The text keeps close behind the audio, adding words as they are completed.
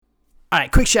All right,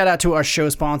 quick shout out to our show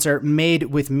sponsor, Made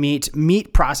with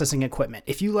Meat processing equipment.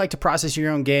 If you like to process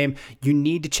your own game, you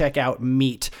need to check out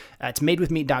Meat. It's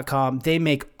madewithmeat.com. They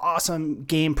make awesome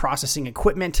game processing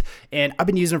equipment, and I've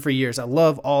been using them for years. I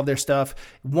love all of their stuff.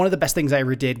 One of the best things I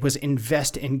ever did was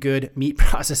invest in good meat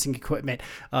processing equipment.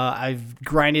 I've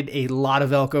grinded a lot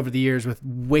of elk over the years with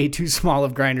way too small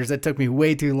of grinders. That took me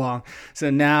way too long. So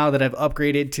now that I've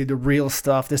upgraded to the real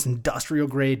stuff, this industrial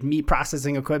grade meat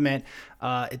processing equipment,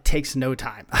 it takes no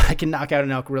time. I can knock out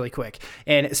an elk really quick.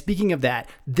 And speaking of that,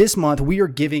 this month we are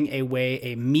giving away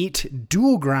a meat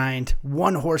dual grind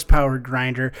 1 horsepower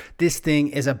grinder. This thing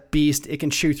is a beast. It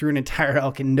can chew through an entire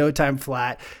elk in no time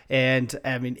flat. And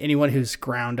I mean, anyone who's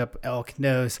ground up elk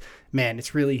knows, man,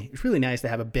 it's really nice to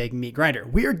have a big meat grinder.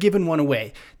 We are giving one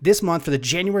away this month for the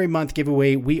January month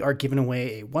giveaway. We are giving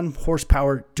away a 1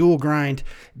 horsepower dual grind.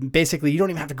 Basically, you don't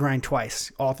even have to grind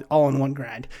twice, all in one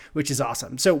grind, which is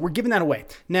awesome. So we're giving that away.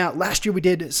 Now, last year we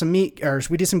did some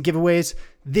giveaways.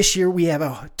 This year we have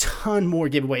a ton more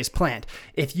giveaways planned.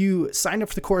 If you signed up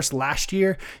for the course last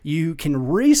year, you can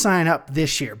re-sign up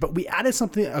this year, but we added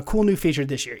a cool new feature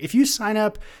this year. If you sign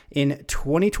up in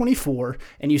 2024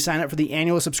 and you sign up for the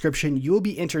annual subscription, you will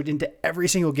be entered into every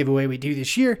single giveaway we do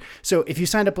this year. So if you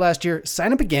signed up last year,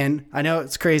 sign up again. I know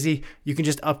it's crazy. You can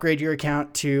just upgrade your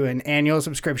account to an annual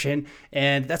subscription,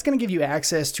 and that's going to give you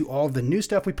access to all the new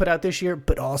stuff we put out this year,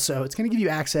 but also it's going to give you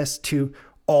access to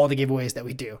all the giveaways that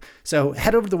we do. So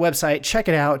head over to the website, check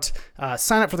it out,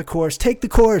 sign up for the course, take the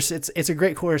course. It's a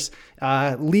great course.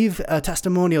 Leave a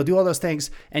testimonial, do all those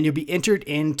things, and you'll be entered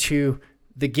into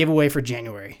the giveaway for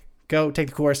January. Go take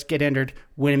the course, get entered,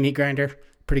 win a meat grinder.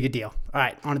 Pretty good deal. All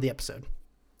right, on to the episode.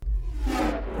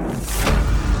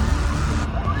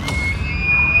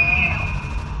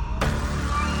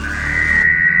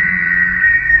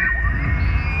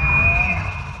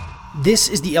 This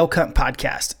is the Elk Hunt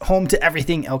Podcast, home to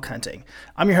everything elk hunting.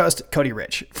 I'm your host, Cody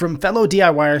Rich. From fellow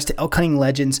DIYers to elk hunting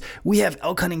legends, we have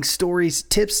elk hunting stories,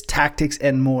 tips, tactics,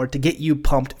 and more to get you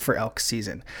pumped for elk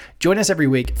season. Join us every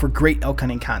week for great elk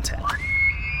hunting content.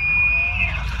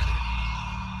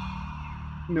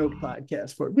 No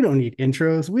podcast for it. We don't need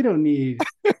intros. We don't need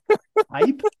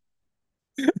hype.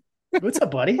 What's up,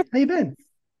 buddy? How you been?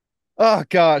 Oh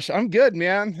gosh, I'm good,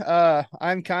 man.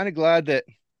 I'm kind of glad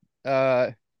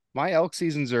that my elk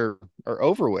seasons are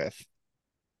over with.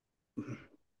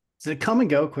 Does it come and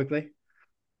go quickly?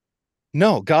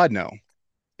 No, God, no.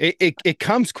 It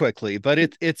comes quickly, but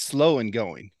it's slow and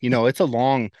going. You know, it's a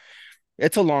long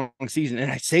season. And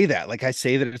I say that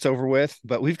it's over with,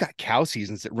 but we've got cow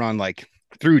seasons that run like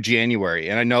through January.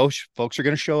 And I know folks are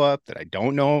going to show up that I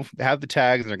don't know have the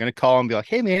tags, and they're going to call and be like,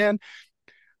 "Hey man,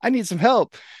 I need some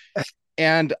help."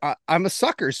 And I'm a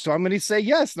sucker, so I'm going to say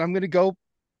yes, and I'm going to go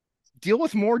deal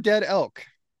with more dead elk.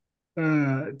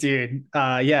 Dude,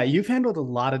 yeah, you've handled a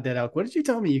lot of dead elk. What did you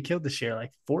tell me you killed this year?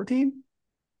 Like 14?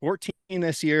 14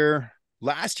 this year.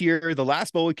 Last year, the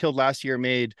last bull we killed last year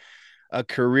made a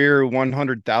career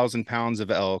 100,000 pounds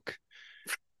of elk.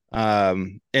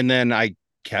 And then I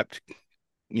kept,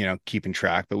 keeping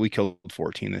track, but we killed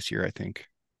 14 this year, I think.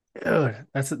 Dude,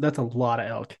 that's a lot of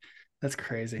elk. That's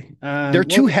crazy. They're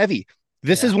too heavy.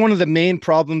 This is Yeah. one of the main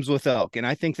problems with elk, and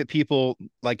I think that people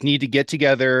need to get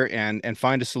together and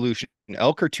find a solution.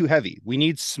 Elk are too heavy. We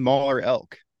need smaller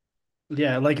elk.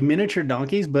 Yeah, like miniature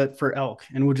donkeys, but for elk,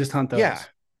 and we'll just hunt those.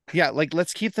 Yeah.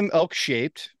 Let's keep them elk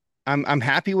shaped. I'm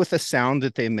happy with the sound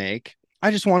that they make.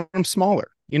 I just want them smaller.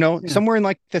 Yeah. Somewhere in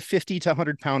like the 50 to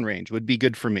 100 pound range would be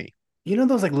good for me. You know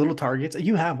those like little targets?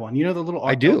 You have one. You know the little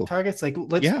I do. targets? Like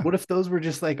Yeah, what if those were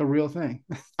just like a real thing?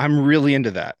 I'm really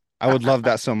into that. I would love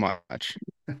that so much.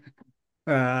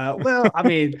 Well, I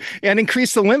mean, And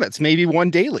increase the limits, maybe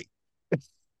one daily.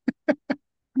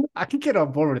 I can get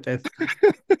on board with this.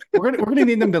 We're gonna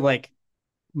need them to like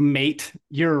mate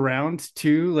year round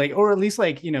too, like, or at least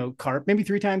like, carp maybe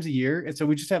 3 times a year. And so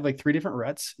we just have like 3 different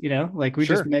ruts, like we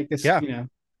just Sure. make this, Yeah.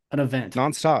 an event.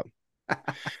 Nonstop.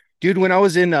 Dude, when I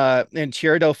was in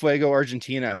Tierra del Fuego,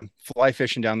 Argentina, fly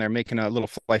fishing down there, making a little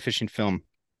fly fishing film.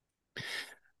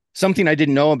 Something I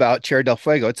didn't know about Tierra del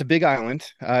Fuego. It's a big island.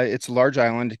 It's a large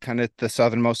island, kind of the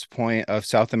southernmost point of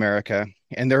South America.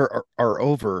 And there are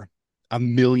over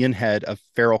 1 million head of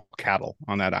feral cattle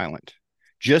on that island,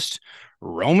 just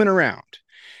roaming around.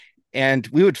 And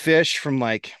we would fish from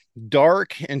like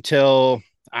dark until,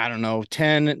 I don't know,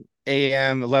 10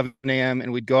 a.m., 11 a.m.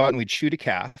 And we'd go out and we'd shoot a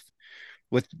calf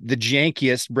with the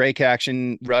jankiest break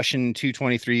action Russian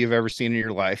 223 you've ever seen in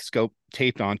your life, scope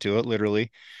taped onto it,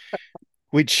 literally.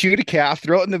 We'd shoot a calf,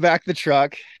 throw it in the back of the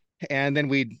truck, and then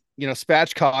we'd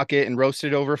spatchcock it and roast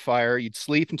it over a fire. You'd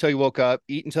sleep until you woke up,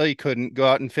 eat until you couldn't, go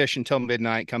out and fish until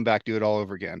midnight, come back, do it all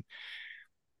over again.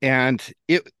 And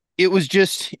it was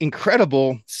just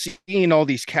incredible seeing all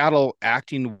these cattle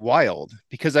acting wild,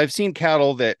 because I've seen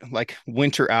cattle that like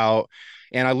winter out,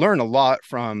 and I learn a lot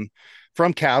from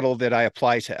cattle that I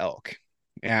apply to elk.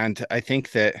 And I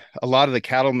think that a lot of the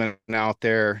cattlemen out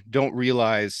there don't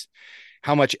realize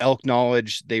how much elk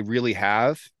knowledge they really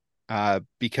have,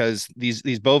 because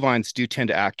these bovines do tend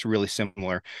to act really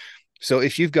similar. So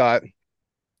if you've got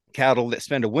cattle that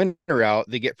spend a winter out,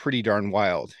 they get pretty darn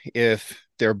wild. If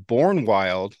they're born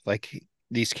wild, like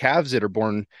these calves that are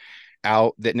born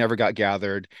out that never got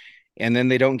gathered, and then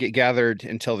they don't get gathered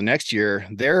until the next year,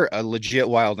 they're a legit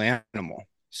wild animal.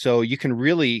 So you can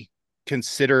really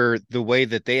consider the way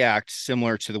that they act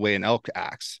similar to the way an elk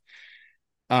acts.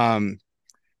 Um,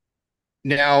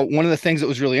 Now, one of the things that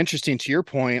was really interesting to your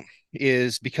point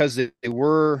is because they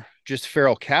were just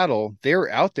feral cattle, they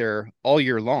were out there all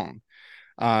year long.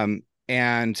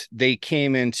 And they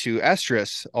came into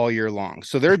estrus all year long.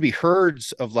 So there'd be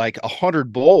herds of like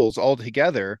 100 bulls all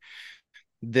together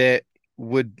that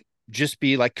would just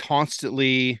be like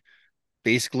constantly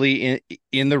basically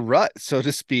in the rut, so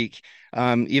to speak.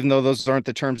 Even though those aren't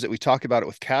the terms that we talk about it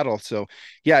with cattle. So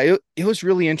yeah, it was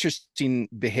really interesting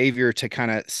behavior to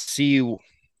kind of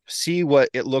see what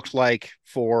it looked like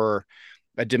for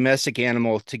a domestic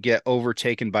animal to get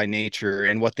overtaken by nature,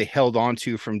 and what they held on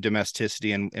to from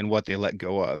domesticity, and what they let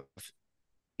go of.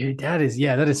 Dude, that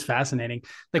is fascinating.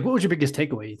 Like, what was your biggest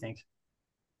takeaway, you think?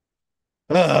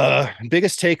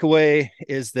 Biggest takeaway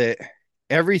is that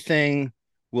everything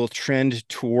will trend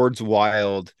towards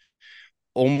wild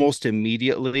almost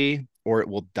immediately, or it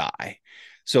will die.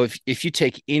 So if you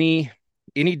take any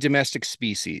domestic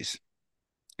species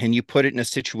and you put it in a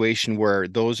situation where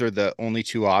those are the only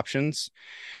two options,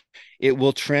 it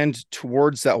will trend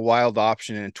towards that wild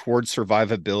option and towards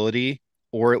survivability,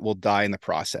 or it will die in the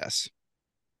process.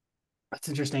 That's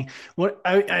interesting. What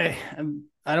I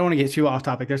don't want to get too off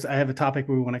topic. I have a topic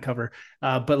we want to cover.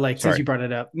 But like since Sorry. you brought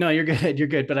it up, no, you're good. You're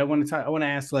good. But I want to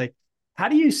ask, like, how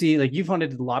do you see, like, you've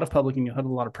hunted a lot of public and you hunted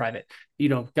a lot of private,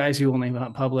 guys who only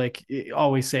hunt public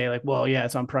always say like, well, yeah,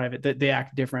 it's on private that they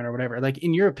act different or whatever. Like,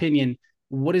 in your opinion,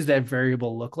 what does that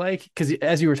variable look like? Because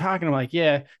as you were talking, I'm like,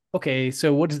 yeah, okay.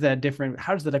 So what does that different?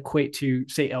 How does that equate to,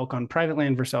 say, elk on private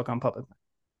land versus elk on public?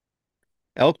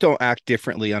 Elk don't act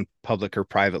differently on public or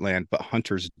private land, but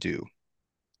hunters do.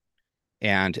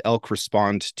 And elk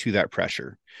respond to that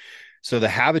pressure. So the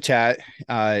habitat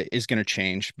is going to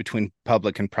change between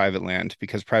public and private land,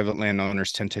 because private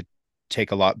landowners tend to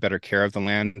take a lot better care of the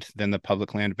land than the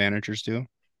public land managers do.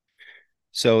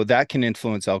 So that can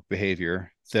influence elk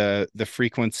behavior. The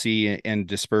frequency and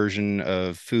dispersion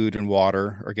of food and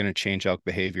water are going to change elk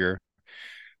behavior.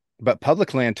 But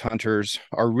public land hunters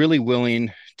are really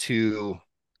willing to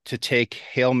take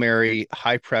Hail Mary,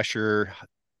 high pressure,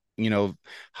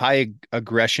 high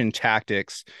aggression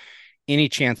tactics any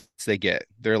chance they get.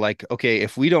 They're like, okay,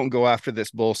 if we don't go after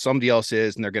this bull, somebody else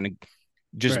is, and they're going to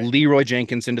just Right. Leroy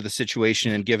Jenkins into the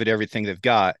situation and give it everything they've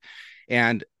got.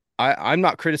 And I'm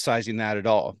not criticizing that at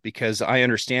all, because I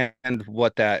understand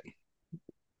the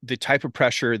type of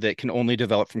pressure that can only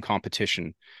develop from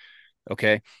competition.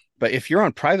 Okay. But if you're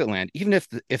on private land, even if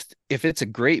it's a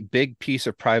great big piece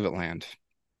of private land,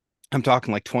 I'm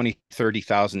talking like 20,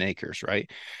 30,000 acres, right?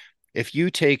 If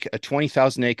you take a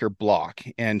 20,000 acre block,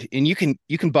 and you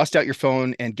can bust out your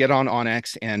phone and get on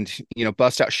Onyx and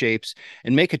bust out shapes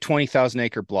and make a 20,000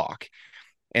 acre block,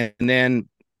 and then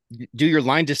do your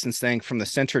line distance thing from the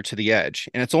center to the edge,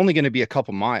 and it's only going to be a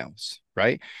couple miles,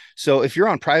 right? So if you're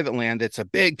on private land, it's a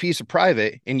big piece of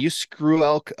private, and you screw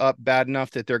elk up bad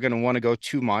enough that they're going to want to go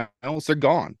 2 miles, they're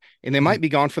gone. And they Mhm. might be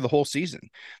gone for the whole season.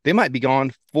 They might be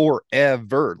gone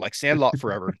forever, like Sandlot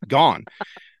forever, gone.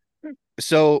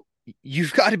 So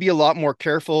you've got to be a lot more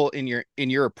careful in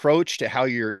your approach to how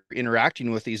you're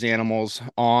interacting with these animals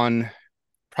on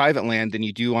private land than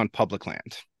you do on public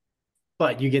land.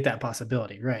 But you get that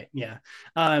possibility, right? Yeah.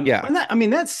 Yeah. And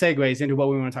that segues into what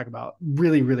we want to talk about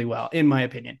really, really well, in my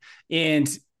opinion. And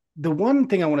the one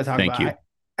thing I want to talk Thank about,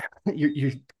 you.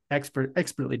 you're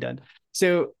expertly done.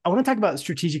 So I want to talk about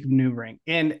strategic maneuvering,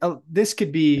 and this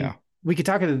could be, Yeah. we could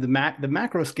talk about the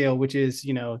macro scale, which is,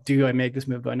 do I make this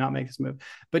move? Do I not make this move?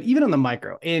 But even on the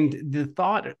micro, and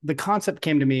the concept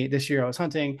came to me this year. I was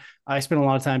hunting. I spent a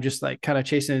lot of time just like kind of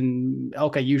chasing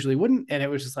elk I usually wouldn't, and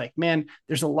it was just like, man,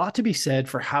 there's a lot to be said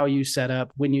for how you set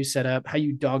up, when you set up, how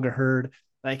you dog a herd.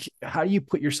 Like, how do you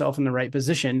put yourself in the right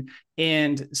position?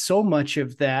 And so much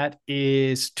of that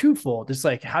is twofold. It's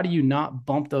like, how do you not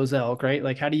bump those elk, right?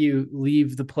 Like, how do you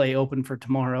leave the play open for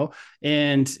tomorrow?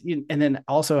 And then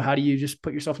also, how do you just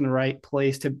put yourself in the right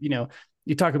place to,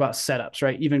 you talk about setups,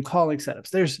 right? Even calling setups.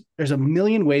 There's a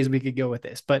million ways we could go with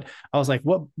this, but I was like,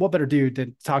 what better dude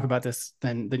to talk about this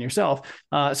than yourself?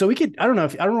 So we could, I don't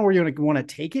know where you want to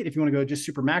take it. If you want to go just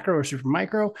super macro or super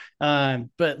micro,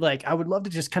 but like, I would love to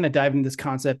just kind of dive into this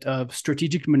concept of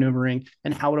strategic maneuvering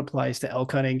and how it applies to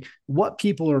elk hunting, what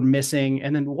people are missing,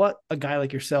 and then what a guy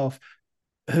like yourself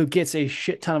who gets a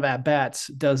shit ton of at bats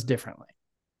does differently.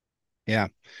 Yeah.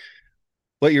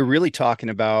 What you're really talking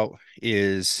about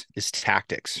is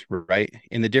tactics, right?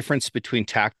 And the difference between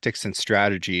tactics and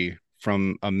strategy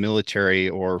from a military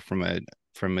or from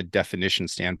a definition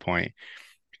standpoint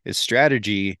is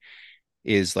strategy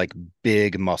is like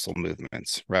big muscle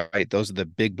movements, right? Those are the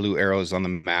big blue arrows on the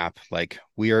map. Like,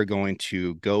 we are going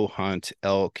to go hunt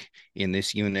elk in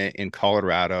this unit in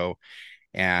Colorado,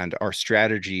 and our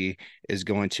strategy is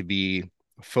going to be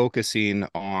focusing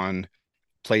on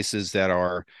places that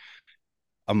are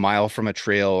a mile from a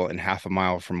trail and half a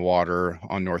mile from water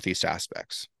on northeast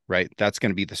aspects, right? That's going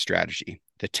to be the strategy.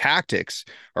 The tactics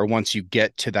are once you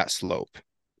get to that slope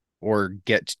or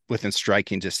get within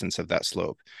striking distance of that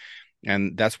slope.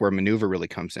 And that's where maneuver really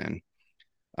comes in.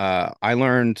 I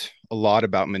learned a lot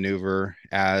about maneuver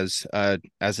as a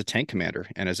tank commander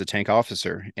and as a tank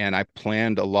officer, and I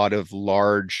planned a lot of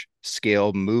large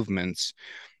scale movements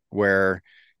where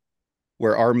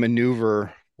our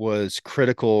maneuver was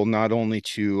critical not only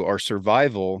to our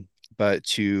survival but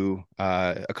to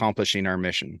accomplishing our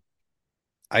mission.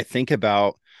 I think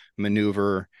about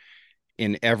maneuver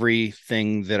in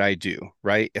everything that I do,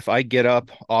 right? If I get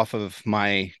up off of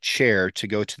my chair to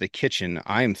go to the kitchen,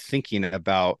 I'm thinking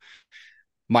about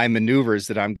my maneuvers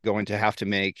that I'm going to have to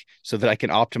make so that I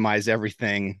can optimize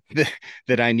everything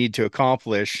that I need to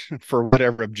accomplish for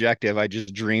whatever objective I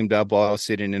just dreamed up while I was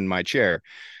sitting in my chair.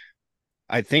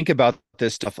 I think about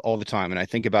this stuff all the time, and I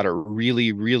think about it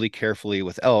really, really carefully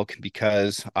with elk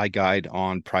because I guide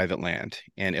on private land.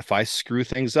 And if I screw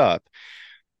things up,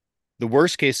 the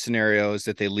worst case scenario is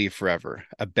that they leave forever.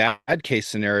 A bad case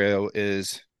scenario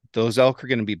is those elk are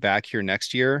going to be back here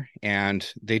next year and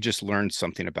they just learned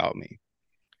something about me.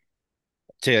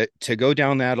 To go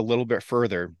down that a little bit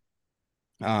further,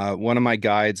 one of my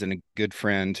guides and a good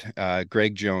friend,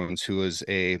 Greg Jones, who is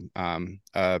a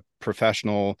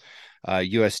professional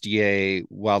USDA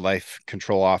wildlife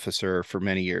control officer for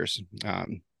many years.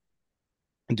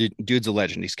 Dude's a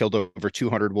legend. He's killed over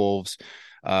 200 wolves,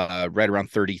 right around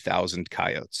 30,000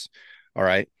 coyotes. All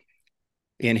right.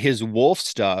 In his wolf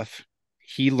stuff,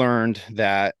 he learned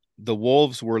that the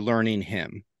wolves were learning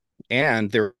him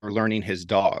and they were learning his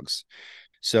dogs.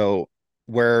 So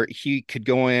where he could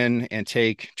go in and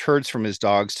take turds from his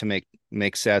dogs to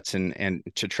make sets and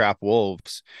to trap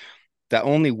wolves, that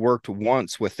only worked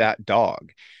once with that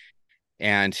dog.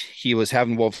 And he was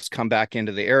having wolves come back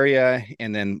into the area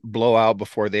and then blow out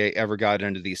before they ever got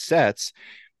into these sets.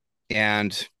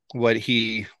 And what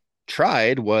he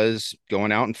tried was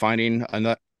going out and finding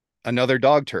another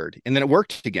dog turd, and then it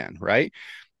worked again, right?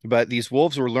 But these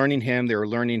wolves were learning him, they were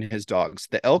learning his dogs.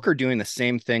 The elk are doing the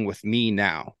same thing with me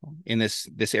now in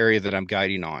this area that I'm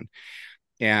guiding on.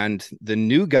 And the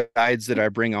new guides that I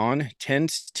bring on tend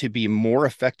to be more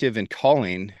effective in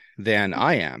calling than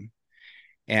I am.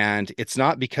 And it's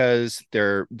not because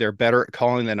they're better at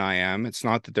calling than I am. It's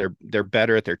not that they're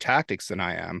better at their tactics than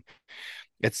I am.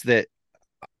 It's that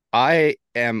I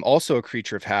am also a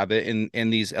creature of habit,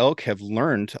 and these elk have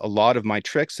learned a lot of my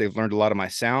tricks. They've learned a lot of my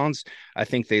sounds. I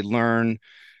think they learn.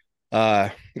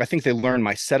 I think they learn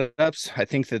my setups. I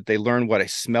think that they learn what I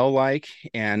smell like,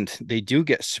 and they do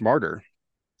get smarter.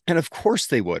 And of course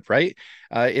they would, right?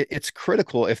 It's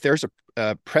critical if there's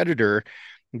a predator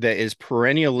that is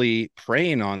perennially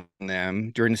preying on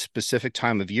them during a specific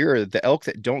time of year. The elk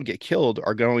that don't get killed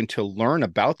are going to learn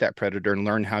about that predator and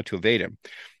learn how to evade him.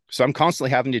 So I'm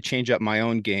constantly having to change up my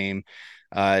own game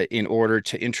in order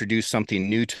to introduce something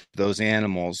new to those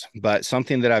animals. But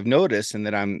something that I've noticed and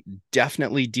that I'm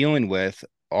definitely dealing with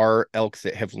are elk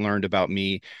that have learned about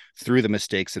me through the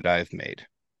mistakes that I've made.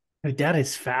 Like, that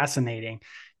is fascinating.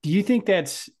 Do you think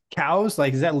that's cows?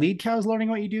 Like, is that lead cows learning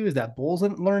what you do? Is that bulls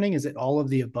learning? Is it all of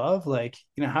the above? Like,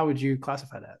 how would you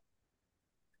classify that?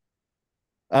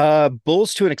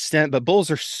 Bulls to an extent, but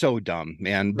bulls are so dumb,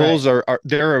 man. Right. Bulls are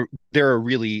they're a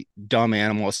really dumb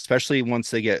animal, especially once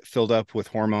they get filled up with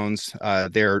hormones.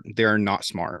 They're not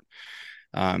smart.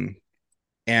 Um,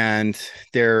 and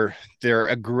their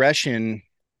aggression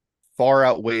far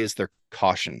outweighs their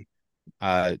caution.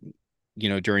 Uh,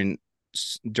 during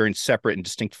separate and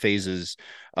distinct phases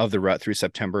of the rut through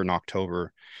September and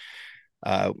October.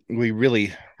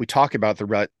 We talk about the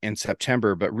rut in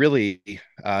September, but really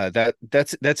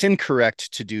that's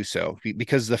incorrect to do so,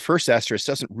 because the first estrus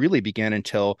doesn't really begin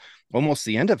until almost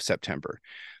the end of September.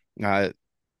 Uh,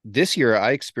 this year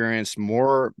I experienced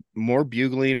more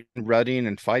bugling, rutting,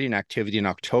 and fighting activity in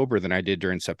October than I did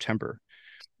during September,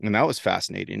 and that was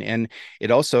fascinating. And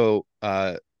it also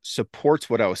supports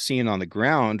what I was seeing on the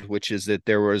ground, which is that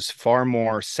there was far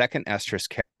more second estrus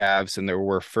calves than there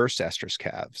were first estrus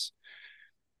calves.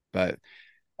 But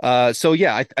so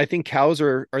yeah, I think cows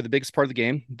are the biggest part of the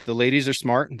game. The ladies are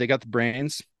smart; they got the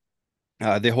brains.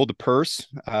 They hold the purse.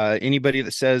 Anybody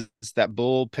that says that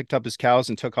bull picked up his cows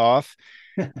and took off,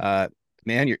 uh,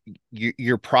 man,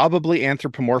 you're probably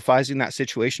anthropomorphizing that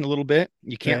situation a little bit.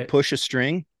 You can't Right. push a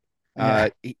string. Yeah.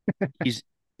 He's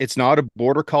it's not a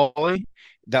border collie.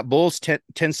 That bull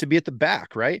tends to be at the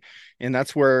back, right? And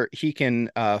that's where he can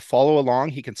follow along.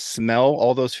 He can smell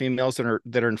all those females that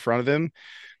are in front of him.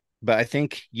 But I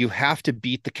think you have to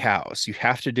beat the cows. You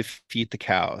have to defeat the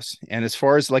cows. And as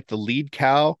far as like the lead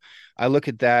cow, I look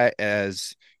at that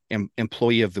as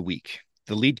employee of the week.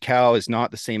 The lead cow is not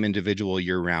the same individual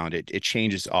year round. It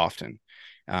changes often,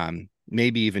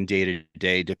 maybe even day to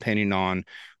day, depending on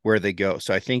where they go.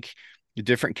 So I think the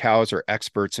different cows are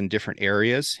experts in different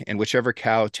areas, and whichever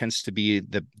cow tends to be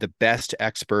the best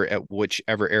expert at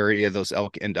whichever area those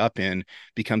elk end up in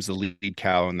becomes the lead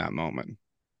cow in that moment.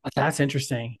 That's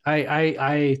interesting.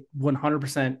 I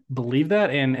 100% believe that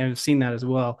and have seen that as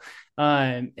well.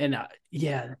 And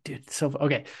yeah, dude. So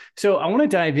okay, so I want to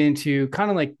dive into kind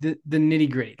of like the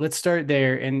nitty gritty. Let's start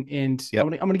there, and Yep.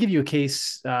 I'm gonna give you a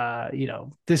case.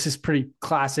 This is pretty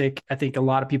classic. I think a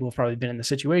lot of people have probably been in the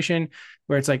situation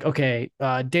where it's like, okay,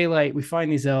 daylight, we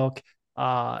find these elk.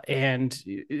 And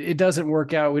it doesn't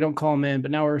work out. We don't call them in,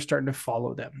 but now we're starting to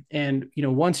follow them. And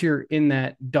once you're in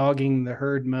that dogging the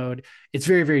herd mode, it's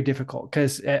very, very difficult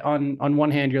because on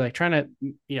one hand you're like trying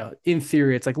to, in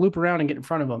theory it's like loop around and get in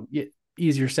front of them.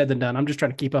 Easier said than done. I'm just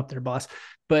trying to keep up there, boss.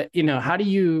 But how do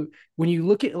you, when you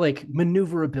look at like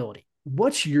maneuverability,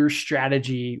 what's your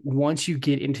strategy once you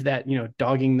get into that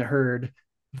dogging the herd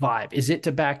vibe? Is it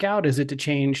to back out? Is it to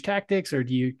change tactics, or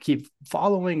do you keep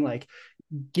following, like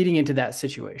getting into that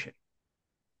situation?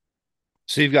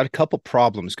 So you've got a couple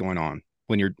problems going on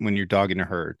when you're dogging a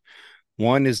herd.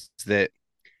 One is that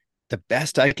the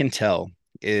best I can tell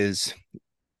is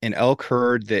an elk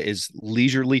herd that is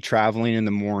leisurely traveling in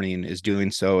the morning is doing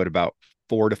so at about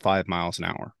 4 to 5 miles an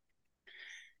hour.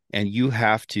 And you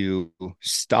have to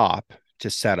stop to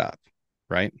set up,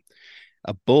 right?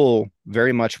 A bull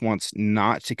very much wants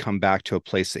not to come back to a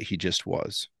place that he just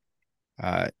was.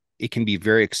 Uh, it can be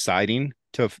very exciting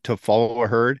to follow a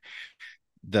herd.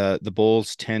 The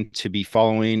bulls tend to be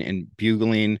following and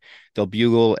bugling. They'll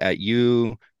bugle at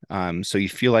you, so you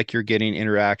feel like you're getting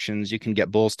interactions. You can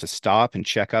get bulls to stop and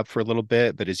check up for a little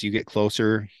bit, but as you get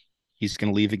closer, he's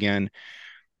going to leave again.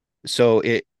 So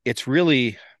it's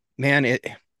really, man,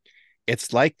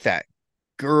 it's like that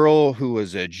girl who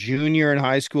was a junior in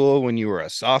high school when you were a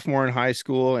sophomore in high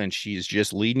school, and she's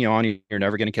just leading you on. You're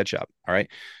never going to catch up. All right,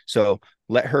 so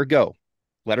let her go.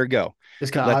 Let her go.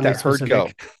 Just got Let oddly that herd go.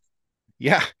 specific.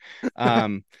 Yeah.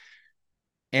 Um,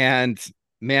 and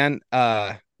man,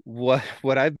 what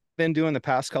I've been doing the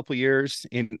past couple years,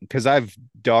 in because I've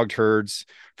dogged herds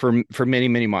for many,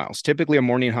 many miles. Typically a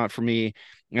morning hunt for me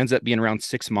ends up being around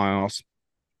 6 miles.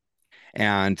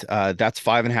 And that's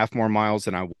 5.5 more miles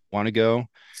than I want to go.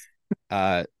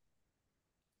 Uh,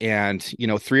 and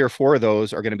 3 or 4 of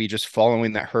those are going to be just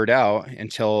following that herd out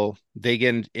until they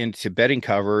get into bedding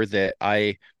cover that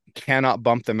I cannot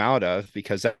bump them out of,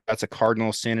 because that's a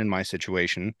cardinal sin in my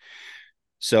situation.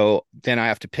 So then I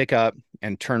have to pick up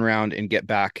and turn around and get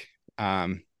back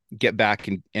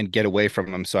and get away from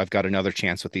them. So I've got another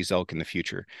chance with these elk in the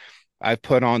future. I've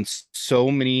put on so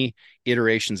many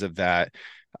iterations of that.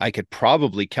 I could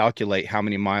probably calculate how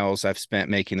many miles I've spent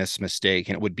making this mistake,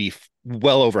 and it would be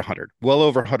well over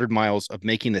 100 miles of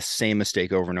making the same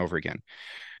mistake over and over again.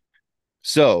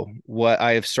 So what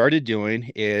I have started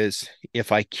doing is,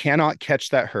 if I cannot catch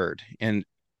that herd, and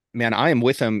man, I am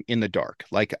with them in the dark.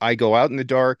 Like, I go out in the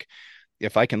dark.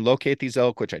 If I can locate these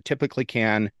elk, which I typically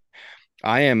can,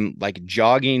 I am like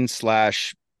jogging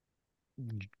slash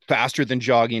faster than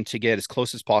jogging to get as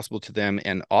close as possible to them.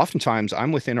 And oftentimes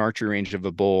I'm within archery range of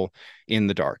a bull in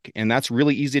the dark. And that's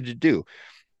really easy to do.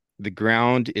 The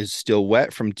ground is still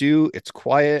wet from dew. It's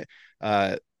quiet.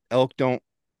 Elk don't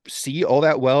see all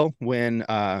that well when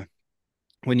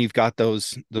you've got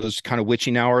those kind of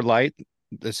witching hour light,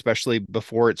 especially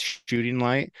before it's shooting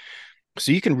light.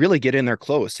 So you can really get in there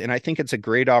close. And I think it's a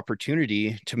great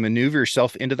opportunity to maneuver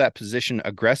yourself into that position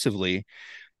aggressively,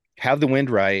 have the wind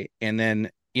right, and then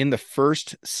in the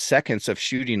first seconds of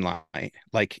shooting light,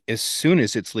 like as soon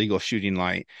as it's legal shooting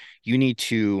light, you need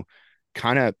to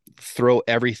kind of throw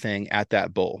everything at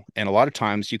that bull. And a lot of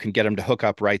times you can get them to hook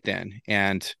up right then.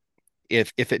 And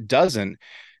if it doesn't,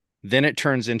 then it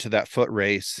turns into that foot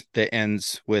race that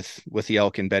ends with the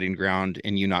elk in bedding ground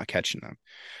and you not catching them.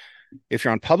 If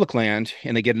you're on public land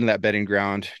and they get into that bedding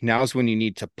ground, now is when you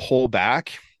need to pull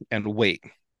back and wait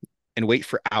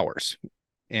for hours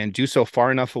and do so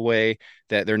far enough away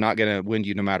that they're not going to wind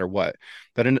you no matter what.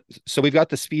 So we've got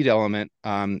the speed element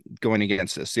going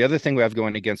against us. The other thing we have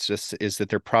going against us is that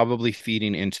they're probably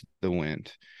feeding into the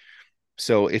wind.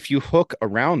 So if you hook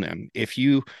around them, if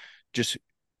you just,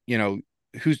 you know,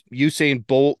 who's Usain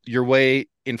Bolt your way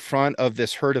in front of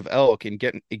this herd of elk and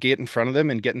get in front of them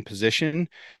and get in position,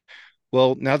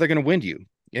 well, now they're going to wind you.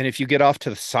 And if you get off to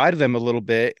the side of them a little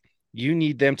bit, you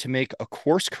need them to make a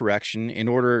course correction in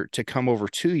order to come over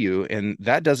to you. And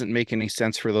that doesn't make any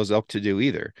sense for those elk to do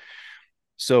either.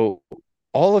 So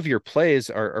all of your plays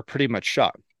are pretty much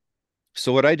shot.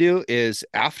 So what I do is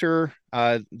after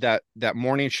that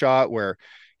morning shot where,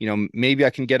 you know, maybe I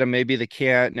can get them, maybe they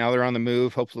can't. Now they're on the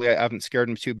move. Hopefully I haven't scared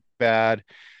them too bad.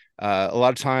 A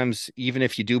lot of times, even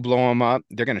if you do blow them up,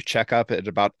 they're going to check up at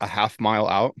about a half mile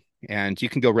out, and you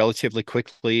can go relatively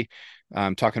quickly.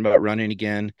 Talking about running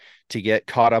again to get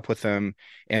caught up with them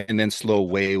and then slow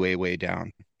way, way, way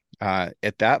down.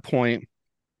 At that point,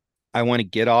 I want to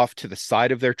get off to the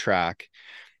side of their track,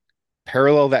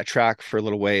 parallel that track for a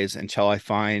little ways until I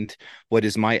find what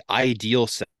is my ideal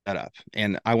setup.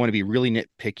 And I want to be really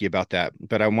nitpicky about that,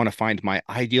 but I want to find my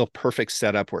ideal perfect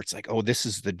setup where it's like, oh, this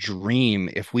is the dream.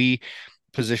 If we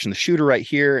position the shooter right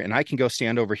here and I can go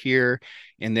stand over here,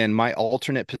 and then my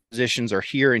alternate positions are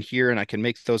here and here, and I can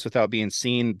make those without being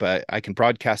seen, but I can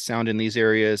broadcast sound in these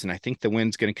areas, and I think the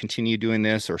wind's going to continue doing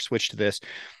this or switch to this.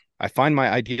 I find my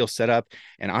ideal setup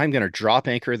and I'm going to drop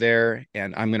anchor there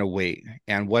and I'm going to wait.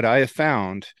 And what I have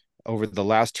found over the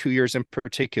last 2 years in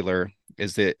particular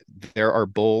is that there are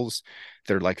bulls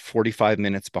that are like 45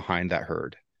 minutes behind that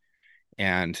herd,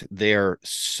 and they're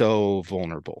so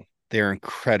vulnerable. They're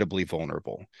incredibly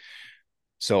vulnerable.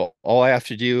 So all I have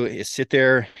to do is sit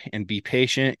there and be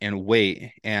patient and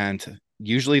wait. And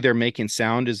usually they're making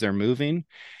sound as they're moving.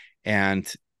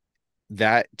 And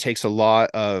that takes a lot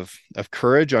of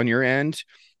courage on your end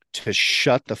to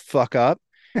shut the fuck up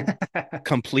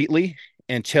completely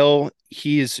until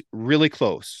he's really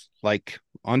close, like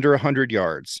under 100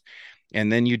 yards. And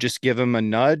then you just give him a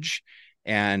nudge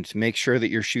and make sure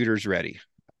that your shooter's ready,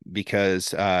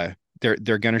 because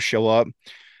they're going to show up.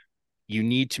 You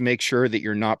need to make sure that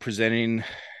you're not presenting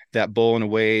that bull in a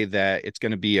way that it's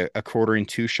going to be a quartering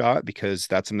two shot, because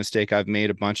that's a mistake I've made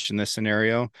a bunch in this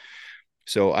scenario.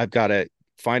 So I've got to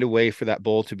find a way for that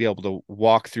bull to be able to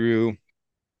walk through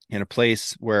in a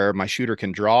place where my shooter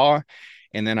can draw,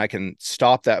 and then I can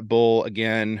stop that bull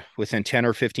again within 10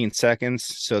 or 15 seconds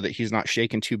so that he's not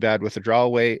shaking too bad with the draw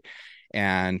weight.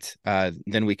 And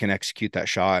then we can execute that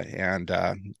shot. And,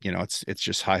 it's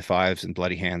just high fives and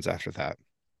bloody hands after that.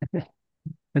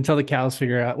 Until the cows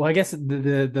figure out. Well, I guess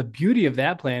the beauty of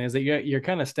that plan is that you're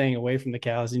kind of staying away from the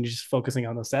cows and you're just focusing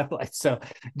on the satellites. So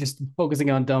just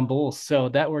focusing on dumb bulls. So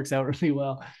that works out really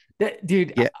well.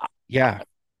 Dude, Yeah. Yeah.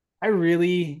 I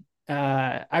really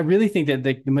think that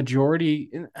the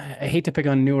majority, I hate to pick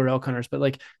on newer elk hunters, but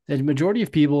like the majority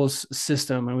of people's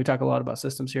system, and we talk a lot about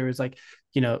systems here, is like,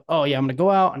 oh yeah, I'm going to go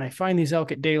out and I find these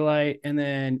elk at daylight, and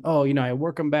then, I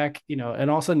work them back, and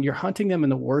all of a sudden you're hunting them in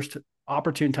the worst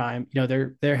opportune time.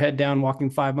 They're head down, walking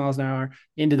 5 miles an hour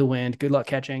into the wind. Good luck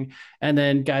catching. And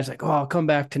then guys like, oh, I'll come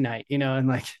back tonight, and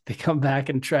like they come back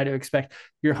and try to expect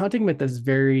you're hunting with this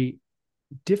very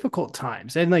difficult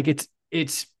times. And like, it's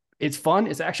fun.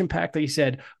 It's action packed. Like you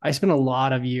said, I spent a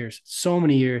lot of years, so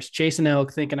many years chasing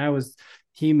elk, thinking I was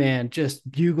He-Man, just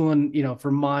bugling,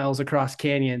 for miles across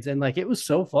canyons. And like, it was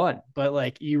so fun, but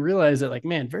like, you realize that like,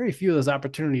 man, very few of those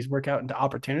opportunities work out into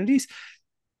opportunities.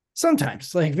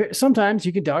 Sometimes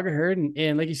you can dog a herd,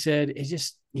 and like you said, it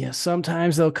just,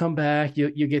 sometimes they'll come back,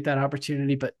 you get that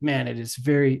opportunity, but man, it is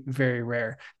very, very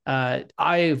rare.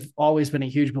 I've always been a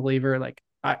huge believer. Like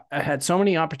I had so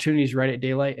many opportunities right at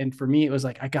daylight, and for me it was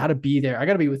like, I got to be there. I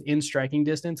got to be within striking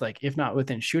distance, like if not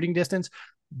within shooting distance,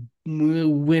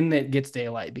 when it gets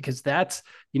daylight, because that's,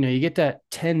 you get that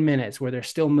 10 minutes where they're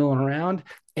still milling around.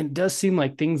 And it does seem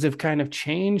like things have kind of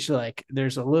changed. Like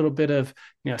there's a little bit of,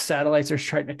 satellites are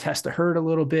trying to test the herd a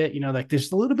little bit, like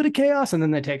there's a little bit of chaos and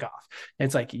then they take off. And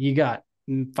it's like, you got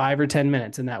 5 or 10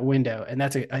 minutes in that window. And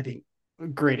that's, I think,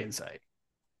 Great insight.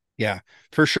 Yeah,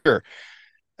 for sure.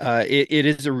 It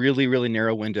is a really, really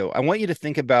narrow window. I want you to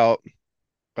think about,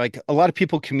 like, a lot of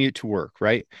people commute to work,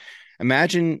 right?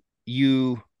 Imagine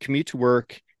you commute to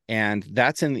work and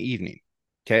that's in the evening,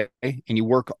 okay? And you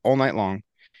work all night long.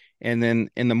 And then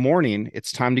in the morning,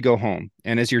 it's time to go home.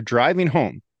 And as you're driving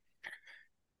home,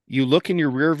 you look in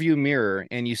your rear view mirror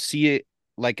and you see it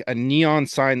like a neon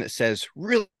sign that says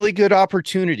really good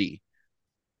opportunity.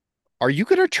 Are you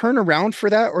going to turn around for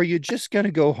that, or are you just going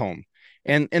to go home?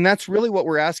 And that's really what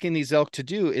we're asking these elk to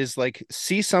do, is like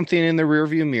see something in the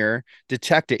rearview mirror,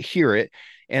 detect it, hear it,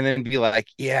 and then be like,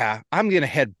 yeah, I'm going to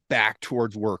head back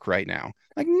towards work right now.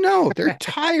 Like, no, they're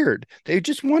tired. They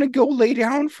just want to go lay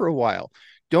down for a while.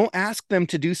 Don't ask them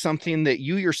to do something that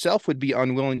you yourself would be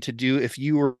unwilling to do if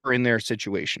you were in their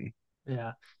situation.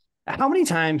 Yeah. How many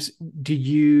times do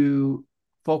you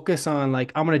focus on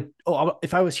like I'm gonna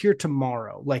if I was here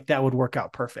tomorrow, like that would work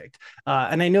out perfect.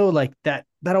 And I know like that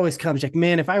always comes like,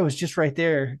 man, if I was just right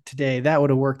there today, that would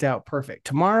have worked out perfect.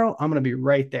 Tomorrow, I'm gonna be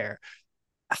right there.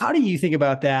 How do you think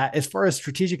about that as far as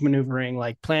strategic maneuvering,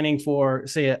 like planning for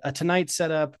say a tonight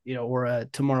setup, or a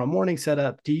tomorrow morning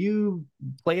setup? Do you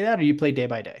play that or you play day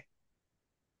by day?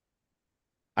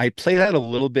 I play that a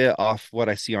little bit off what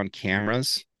I see on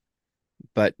cameras,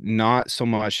 but not so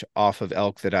much off of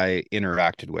elk that I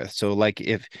interacted with. So like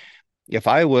if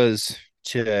I was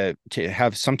to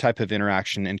have some type of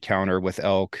interaction encounter with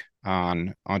elk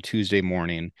on Tuesday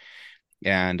morning,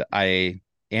 and I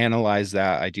analyze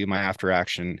that, I do my after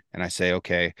action and I say,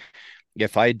 okay,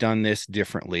 if I had done this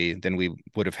differently, then we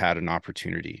would have had an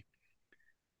opportunity.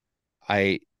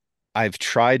 I I've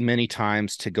tried many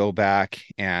times to go back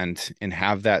and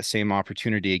have that same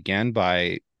opportunity again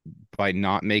by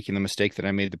not making the mistake that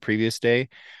I made the previous day,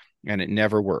 and it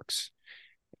never works.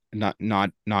 Not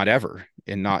ever,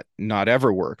 and not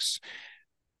ever works.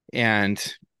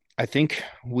 And I think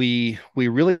we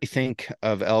really think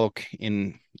of elk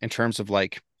in terms of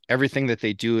like everything that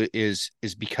they do is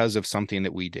because of something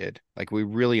that we did. Like we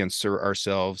really insert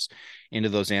ourselves into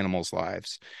those animals'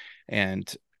 lives.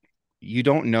 And you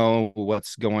don't know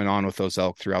what's going on with those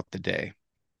elk throughout the day.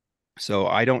 So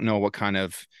I don't know what kind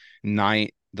of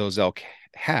night those elk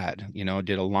had.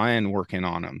 Did a lion work in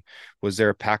on them? Was there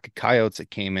a pack of coyotes that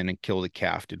came in and killed a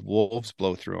calf? Did wolves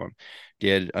blow through them?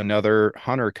 Did another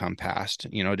hunter come past?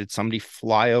 Did somebody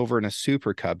fly over in a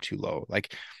super cub too low?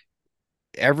 Like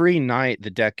every night the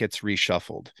deck gets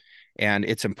reshuffled. And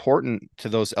it's important to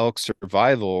those elk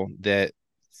survival that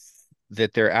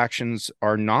their actions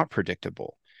are not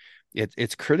predictable.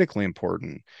 It's critically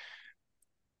important,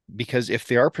 because if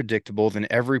they are predictable, then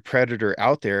every predator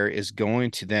out there is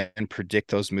going to then predict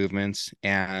those movements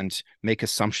and make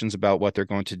assumptions about what they're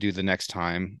going to do the next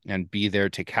time and be there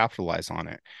to capitalize on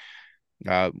it.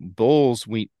 Bulls,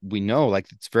 we know,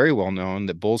 like it's very well known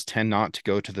that bulls tend not to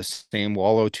go to the same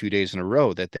wallow 2 days in a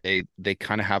row, that they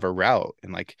kind of have a route.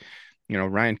 And like,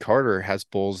 Ryan Carter has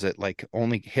bulls that like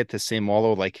only hit the same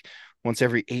wallow like once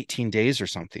every 18 days or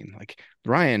something. Like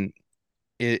Ryan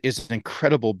is an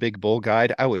incredible big bull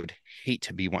guide. I would hate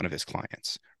to be one of his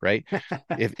clients, right?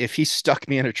 If he stuck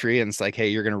me in a tree and it's like, hey,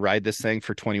 you're going to ride this thing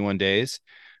for 21 days,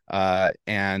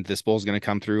 and this bull's going to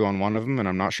come through on one of them, and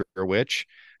I'm not sure which,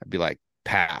 I'd be like,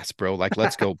 pass, bro. Like,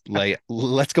 let's go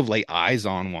lay eyes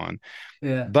on one.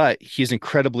 Yeah. But he's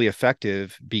incredibly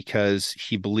effective because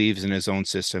he believes in his own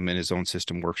system, and his own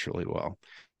system works really well.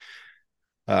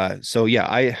 So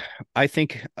yeah, I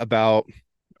think about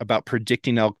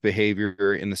predicting elk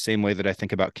behavior in the same way that I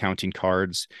think about counting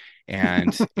cards.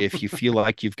 And if you feel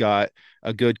like you've got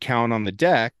a good count on the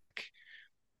deck,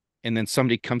 and then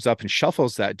somebody comes up and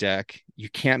shuffles that deck, you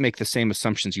can't make the same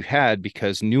assumptions you had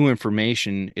because new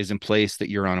information is in place that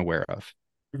you're unaware of.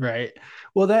 Right.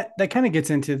 Well, that kind of gets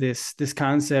into this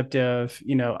concept of,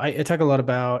 I talk a lot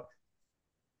about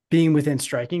being within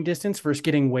striking distance versus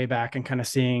getting way back and kind of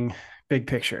seeing big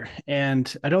picture.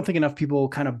 And I don't think enough people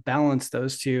kind of balance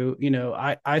those two.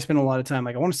 I spend a lot of time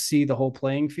like I want to see the whole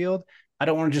playing field. I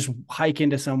don't want to just hike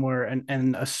into somewhere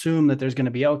and assume that there's going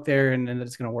to be out there and that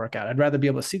it's going to work out. I'd rather be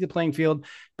able to see the playing field,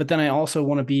 but then I also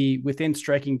want to be within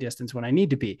striking distance when I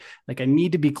need to be. Like I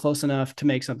need to be close enough to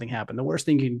make something happen. The worst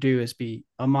thing you can do is be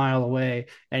a mile away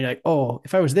and you're like, oh,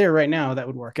 if I was there right now, that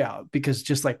would work out. Because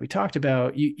just like we talked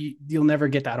about, you'll never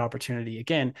get that opportunity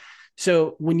again.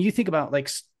 So when you think about like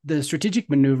the strategic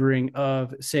maneuvering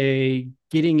of say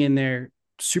getting in there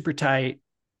super tight,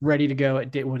 ready to go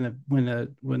at day when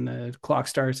the clock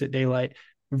starts at daylight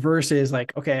versus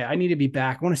like, okay, I need to be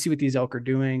back. I want to see what these elk are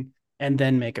doing and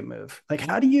then make a move. Like,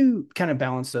 how do you kind of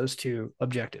balance those two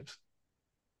objectives?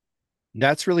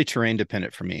 That's really terrain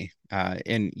dependent for me.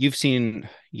 And you've seen,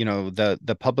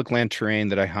 the public land terrain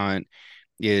that I hunt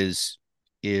is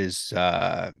is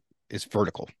uh is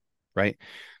vertical, right?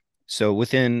 So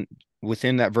within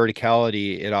that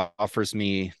verticality, it offers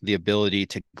me the ability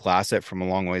to glass it from a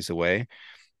long ways away,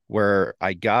 where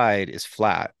I guide is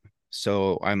flat.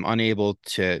 So I'm unable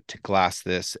to glass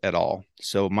this at all.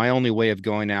 So my only way of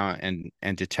going out and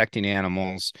detecting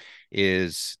animals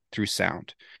is through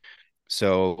sound.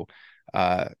 So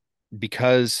uh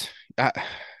because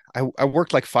I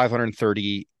worked like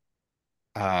 530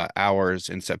 hours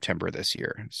in September this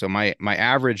year. So my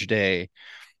average day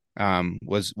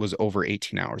was over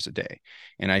 18 hours a day,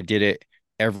 and I did it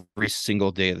every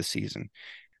single day of the season.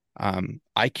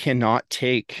 I cannot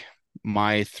take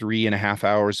my 3.5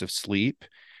 hours of sleep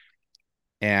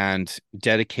and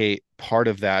dedicate part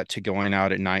of that to going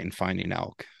out at night and finding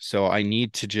elk. So I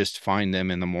need to just find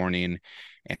them in the morning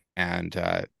and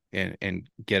and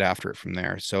get after it from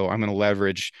there. So I'm going to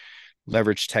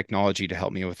leverage technology to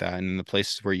help me with that. And in the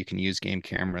places where you can use game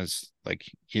cameras, like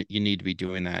you need to be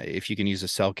doing that. If you can use a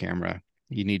cell camera,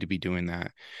 you need to be doing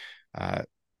that, uh,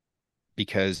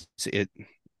 because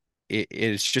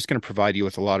it's just going to provide you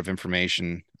with a lot of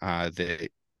information that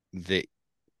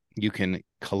you can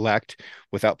collect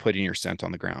without putting your scent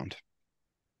on the ground.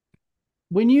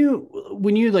 When you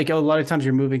like a lot of times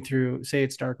you're moving through, say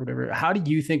it's dark or whatever, how do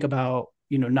you think about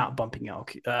not bumping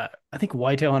elk? I think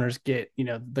whitetail hunters get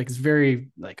like it's very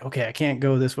like, okay, I can't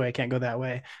go this way, I can't go that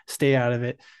way, stay out of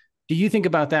it. Do you think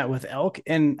about that with elk?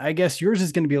 And I guess yours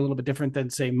is going to be a little bit different than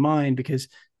say mine, because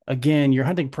again, you're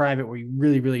hunting private where you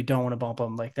really really don't want to bump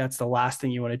them, like that's the last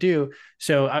thing you want to do.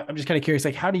 So I'm just kind of curious,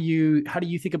 like how do you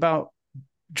think about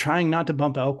trying not to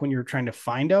bump elk when you're trying to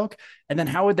find elk? And then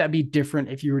how would that be different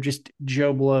if you were just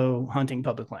Joe Blow hunting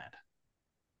public land?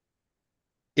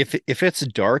 If it's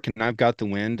dark and I've got the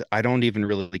wind, I don't even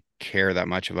really care that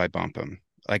much if I bump them.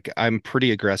 Like I'm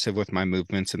pretty aggressive with my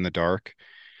movements in the dark.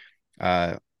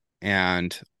 Uh,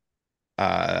 and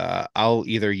I'll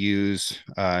either use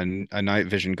a night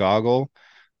vision goggle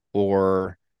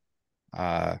or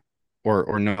uh,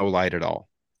 or no light at all.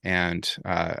 And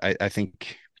I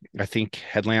think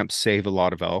headlamps save a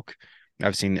lot of elk.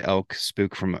 I've seen elk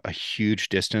spook from a huge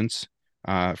distance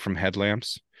from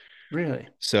headlamps. Really?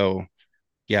 So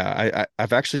yeah,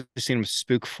 I've actually seen them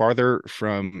spook farther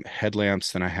from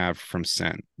headlamps than I have from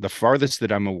scent. The farthest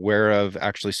that I'm aware of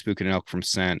actually spooking an elk from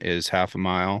scent is half a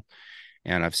mile,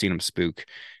 and I've seen them spook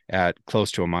at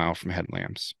close to a mile from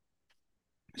headlamps.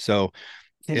 So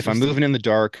if I'm Interesting. moving in the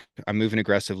dark, I'm moving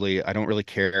aggressively. I don't really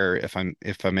care if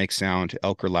I make sound,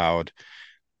 elk are loud.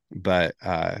 But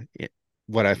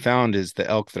what I found is the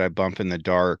elk that I bump in the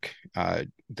dark,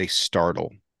 they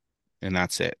startle, and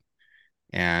that's it.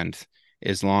 And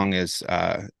as long as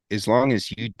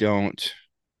you don't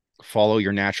follow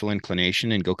your natural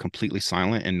inclination and go completely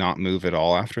silent and not move at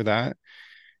all after that,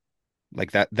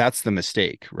 like that's the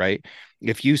mistake, right?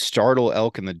 If you startle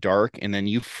elk in the dark and then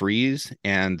you freeze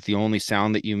and the only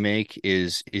sound that you make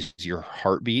is your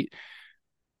heartbeat,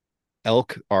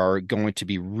 elk are going to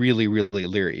be really really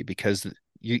leery, because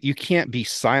you can't be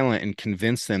silent and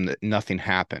convince them that nothing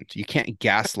happened. You can't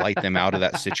gaslight them out of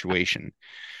that situation.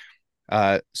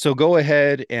 So go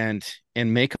ahead and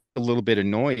make a little bit of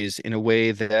noise in a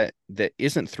way that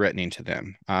isn't threatening to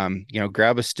them.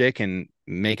 Grab a stick and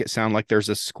make it sound like there's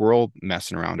a squirrel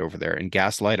messing around over there and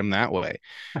gaslight them that way.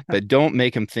 But don't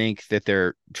make them think that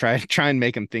they're try and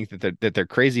make them think that they're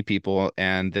crazy people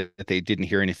and that they didn't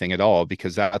hear anything at all,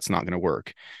 because that's not going to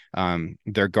work.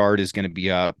 Their guard is going to be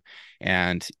up,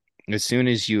 and as soon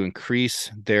as you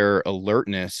increase their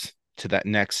alertness to that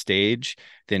next stage,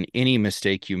 then any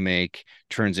mistake you make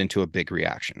turns into a big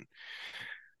reaction.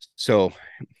 So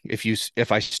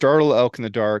if I startle elk in the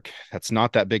dark, that's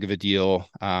not that big of a deal.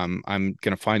 I'm going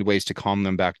to find ways to calm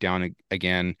them back down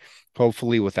again,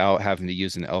 hopefully without having to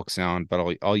use an elk sound,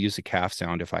 but I'll use a calf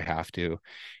sound if I have to.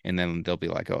 And then they'll be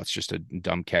like, oh, it's just a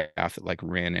dumb calf that like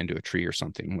ran into a tree or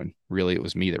something, when really it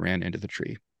was me that ran into the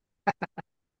tree.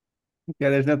 Yeah,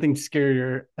 there's nothing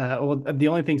scarier. Well, the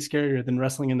only thing scarier than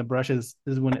wrestling in the brushes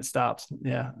is when it stops.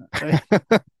 Yeah.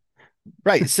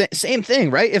 Right. Same thing,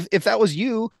 right? If that was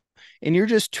you and you're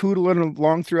just tootling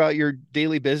along throughout your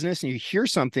daily business and you hear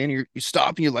something, you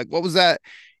stop and you're like, what was that?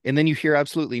 And then you hear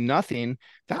absolutely nothing,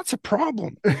 that's a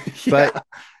problem. But Yeah.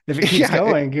 If it keeps yeah,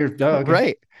 going, you're oh, okay.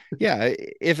 right. Yeah.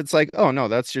 If it's like, oh no,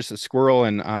 that's just a squirrel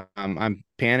and I'm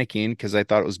panicking because I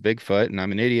thought it was Bigfoot and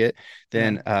I'm an idiot,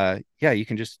 Yeah. then yeah, you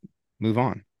can just move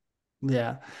on.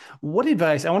 Yeah. What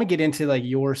advice? I want to get into like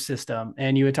your system,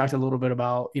 and you had talked a little bit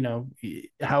about,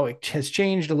 how it has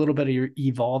changed a little bit, of your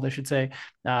evolved, I should say,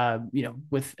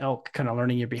 with elk kind of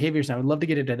learning your behaviors. And I would love to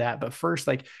get into that. But first,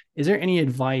 like, is there any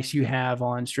advice you have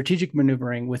on strategic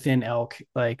maneuvering within elk,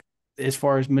 like as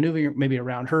far as maneuvering maybe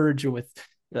around herds or with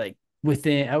like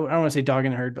within, I don't want to say dog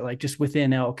in the herd, but like just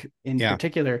within elk in Yeah.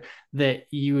 particular that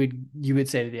you would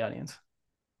say to the audience?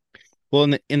 Well,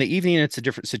 in the evening, it's a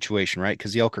different situation, right?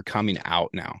 Because the elk are coming out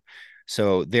now.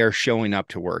 So they're showing up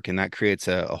to work, and that creates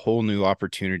a whole new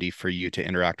opportunity for you to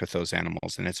interact with those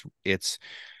animals. And it's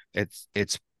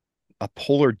a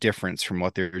polar difference from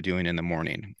what they're doing in the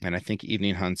morning. And I think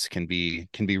evening hunts can be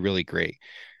really great.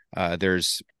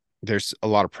 There's a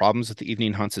lot of problems with the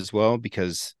evening hunts as well,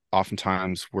 because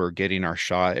oftentimes we're getting our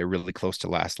shot at really close to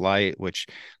last light, which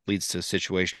leads to a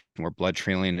situation where blood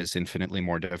trailing is infinitely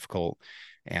more difficult.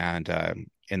 And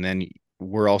then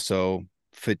we're also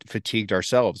fatigued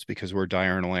ourselves because we're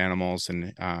diurnal animals,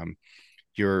 and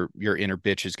your inner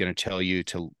bitch is going to tell you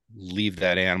to leave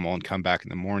that animal and come back in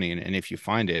the morning. And if you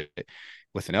find it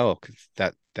with an elk,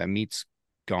 that meat's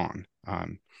gone.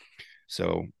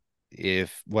 So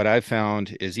if what I've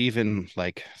found is, even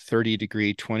like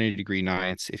 30-degree, 20-degree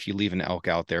nights, if you leave an elk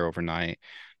out there overnight,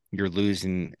 you're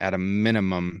losing at a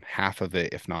minimum half of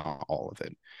it, if not all of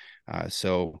it.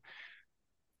 So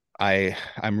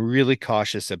I'm really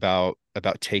cautious about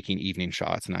taking evening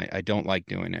shots, and I don't like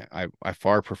doing it. I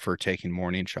far prefer taking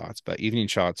morning shots, but evening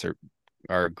shots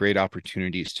are great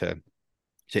opportunities to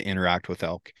interact with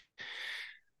elk.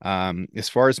 As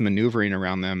far as maneuvering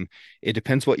around them, it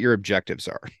depends what your objectives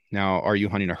are. Now, are you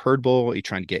hunting a herd bull? Are you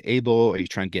trying to get a bull? Are you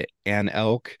trying to get an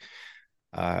elk?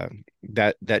 Uh,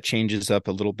 that changes up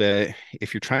a little bit.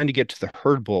 If you're trying to get to the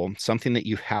herd bull, something that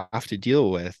you have to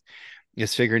deal with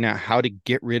is figuring out how to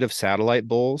get rid of satellite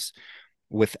bulls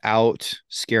without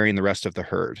scaring the rest of the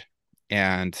herd.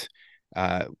 And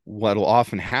what'll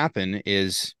often happen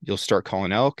is you'll start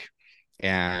calling elk,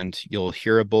 and you'll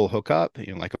hear a bull hook up.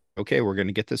 You're like, okay, we're going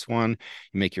to get this one.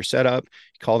 You make your setup,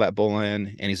 call that bull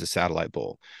in, and he's a satellite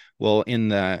bull. Well, in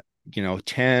the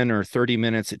 10 or 30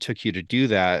 minutes it took you to do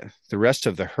that, the rest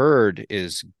of the herd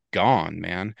is gone,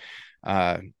 man.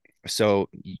 Uh, so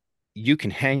you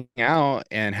can hang out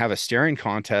and have a staring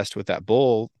contest with that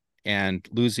bull and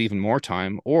lose even more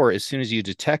time. Or as soon as you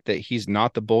detect that he's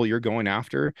not the bull you're going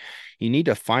after, you need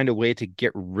to find a way to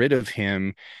get rid of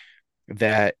him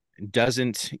that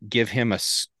doesn't give him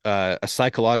a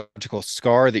psychological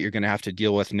scar that you're going to have to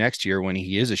deal with next year when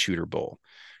he is a shooter bull,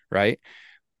 right?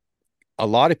 A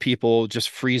lot of people just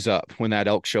freeze up when that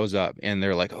elk shows up, and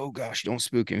they're like, oh gosh, don't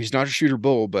spook him. He's not a shooter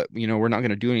bull, but we're not going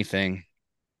to do anything.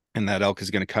 And that elk is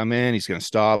going to come in, he's going to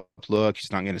stop, look,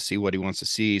 he's not going to see what he wants to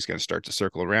see. He's going to start to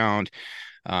circle around.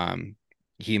 Um,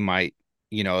 he might,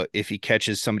 if he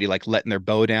catches somebody like letting their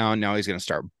bow down, now he's going to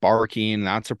start barking.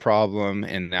 That's a problem.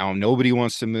 And now nobody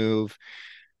wants to move.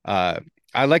 uh,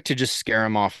 I like to just scare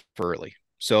him off early.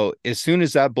 So as soon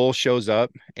as that bull shows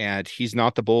up and he's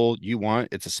not the bull you want,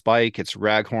 it's a spike, it's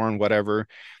raghorn, whatever,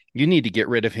 you need to get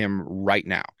rid of him right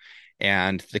now.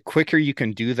 And the quicker you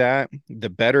can do that, the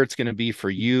better it's going to be for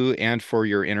you and for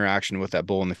your interaction with that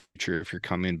bull in the future if you're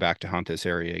coming back to hunt this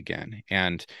area again.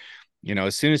 And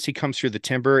as soon as he comes through the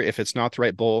timber, if it's not the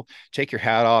right bull, take your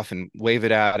hat off and wave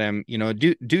it at him.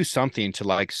 Do something to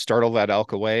like startle that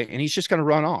elk away, and he's just going to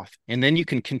run off. And then you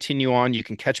can continue on, you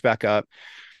can catch back up.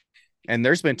 And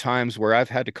there's been times where I've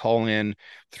had to call in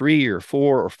 3 or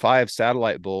 4 or 5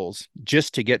 satellite bulls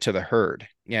just to get to the herd.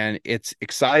 And it's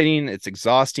exciting, it's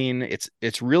exhausting,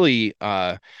 it's really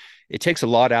it takes a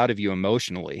lot out of you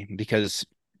emotionally, because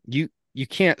you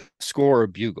can't score a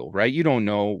bugle, right? You don't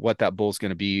know what that bull's going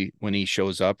to be when he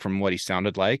shows up. From what he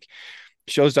sounded like,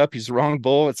 shows up, he's the wrong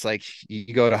bull. It's like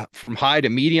you go from high to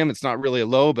medium. It's not really a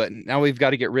low, but now we've got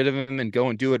to get rid of him and go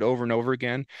and do it over and over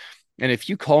again. And if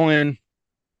you call in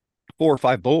 4 or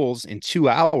 5 bulls in 2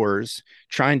 hours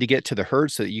trying to get to the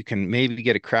herd so that you can maybe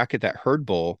get a crack at that herd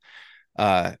bull,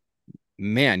 uh,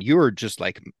 man, you are just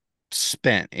like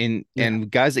spent. Yeah. And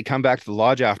guys that come back to the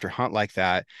lodge after hunt like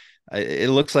that, it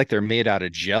looks like they're made out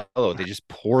of jello. They just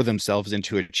pour themselves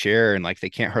into a chair, and like they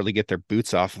can't hardly get their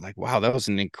boots off. Like, wow, that was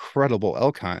an incredible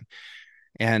elk hunt.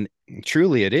 And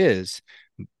truly it is,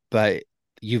 but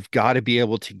you've got to be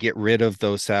able to get rid of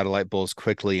those satellite bulls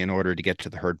quickly in order to get to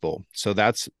the herd bull. So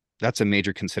that's a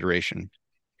major consideration.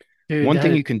 Dude, One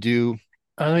thing that you can do.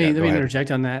 let Yeah, me let go me ahead.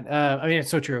 interject on that. I mean, it's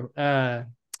so true. And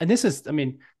this is, I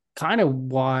mean, kind of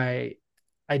why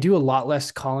I do a lot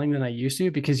less calling than I used to,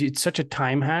 because it's such a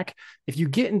time hack. If you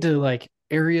get into like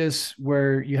areas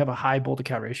where you have a high bull to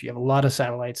cow ratio, you have a lot of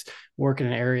satellites work in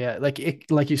an area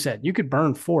like you said, you could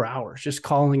burn 4 hours just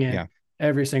calling in Yeah.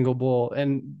 every single bull.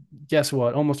 And guess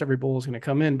what? Almost every bull is going to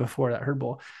come in before that herd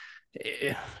bull.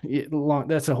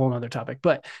 That's a whole nother topic.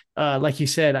 But like you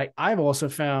said, I've also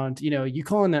found, you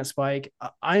calling that spike,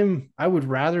 I would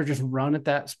rather just run at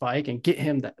that spike and get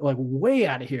him that like way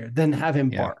out of here than have him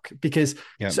Yeah. bark. Because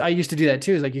Yeah. so I used to do that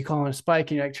too. Is like you call on a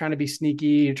spike and you're like trying to be sneaky,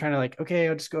 you're trying to like, okay,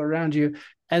 I'll just go around you.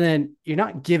 And then you're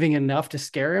not giving enough to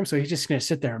scare him. So he's just gonna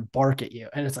sit there and bark at you.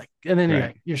 And it's like, and then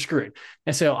Right. you're screwed.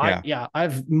 And so Yeah.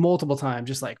 I've multiple times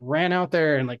just like ran out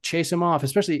there and like chase him off,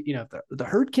 especially, if the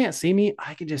herd can't see me,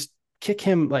 I can just kick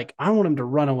him. Like I want him to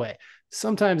run away.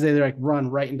 Sometimes they like run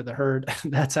right into the herd.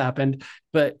 That's happened.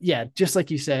 But yeah, just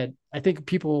like you said, I think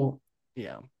people,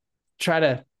 try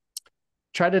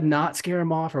to not scare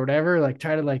him off or whatever. Like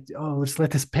try to like, oh, let's let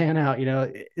this pan out,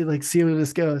 like see where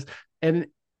this goes. And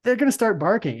they're gonna start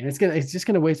barking and it's just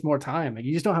gonna waste more time. Like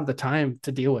you just don't have the time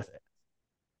to deal with it.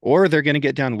 Or they're going to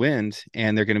get downwind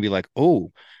and they're going to be like,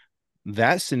 oh,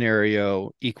 that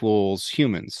scenario equals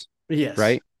humans, Yes.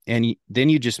 right? And then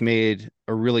you just made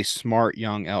a really smart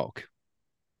young elk.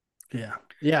 Yeah.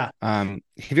 Yeah. Have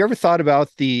you ever thought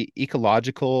about the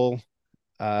ecological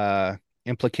uh,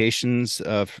 implications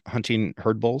of hunting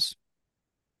herd bulls?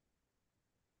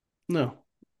 No.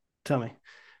 Tell me.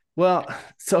 Well,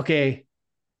 it's okay.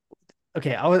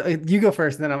 Okay, you go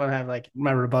first, and then I'm gonna have like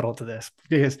my rebuttal to this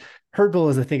because herd bull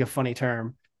is, I think, a funny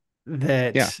term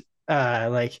Yeah,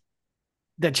 that like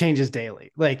that changes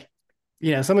daily. Like,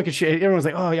 someone could share. Everyone's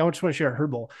like, "Oh, yeah, I just want to share a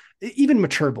herd bull." Even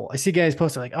mature bull. I see guys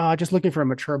posting like, "Oh, just looking for a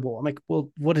mature bull." I'm like, "Well,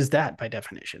 what is that by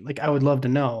definition?" Like, I would love to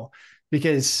know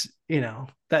because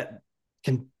that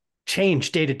can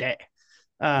change day to day.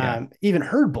 yeah, Even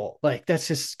herd bull, like that's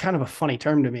just kind of a funny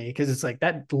term to me because it's like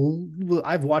that.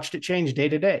 I've watched it change day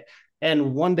to day,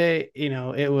 and one day,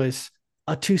 it was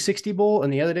a 260 bull,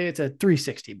 and the other day it's a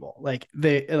 360 bull. Like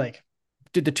they like,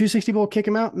 did the 260 bull kick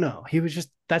him out? No, he was just.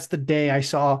 That's the day I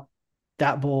saw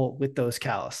that bull with those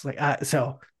cows. Like,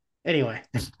 so anyway,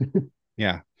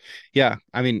 yeah, yeah.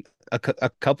 I mean, a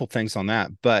couple things on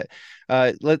that, but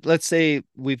let's say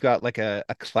we've got like a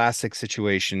classic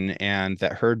situation, and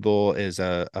that herd bull is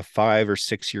a 5 or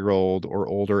 6 year old or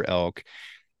older elk,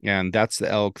 and that's the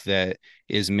elk that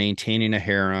is maintaining a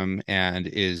harem and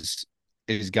is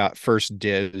got first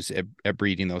dibs at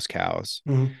breeding those cows.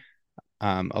 mm-hmm.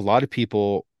 A lot of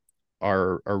people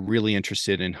are really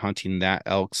interested in hunting that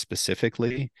elk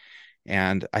specifically,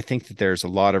 and I think that there's a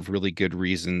lot of really good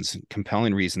reasons,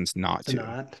 compelling reasons not To to.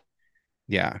 not.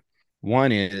 Yeah.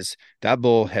 One is that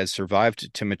bull has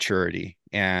survived to maturity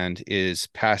and is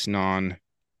passing on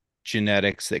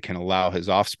genetics that can allow his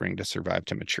offspring to survive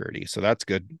to maturity. So that's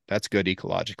good. That's good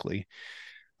ecologically.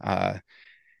 Uh,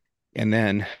 and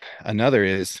then another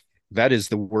is that is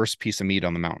the worst piece of meat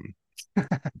on the mountain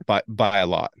by a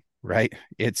lot, right?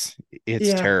 It's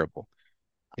Yeah, terrible.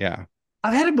 Yeah.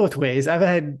 I've had it both ways.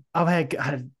 God,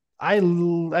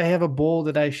 I have a bull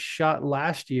that I shot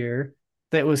last year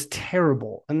that was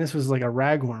terrible, and this was like a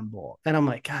raghorn bull, and I'm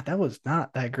like, God, that was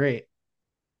not that great.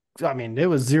 I mean, it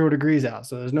was 0 degrees out,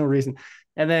 so there's no reason.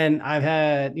 And then I've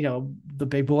had, the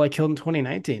big bull I killed in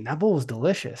 2019. That bull was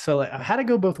delicious. So like, I've had to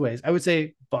go both ways. I would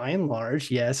say, by and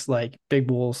large, yes, like big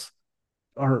bulls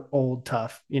are old,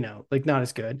 tough, like not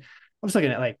as good. I'm just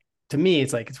looking at like, to me,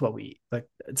 it's like it's what we eat. Like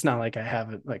it's not like I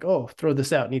have it like, oh, throw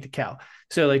this out and eat the cow.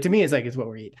 So like to me, it's like it's what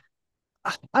we eat.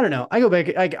 I don't know. I go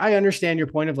back. I understand your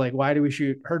point of like, why do we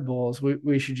shoot herd bulls?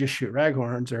 We should just shoot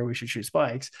raghorns or we should shoot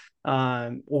spikes,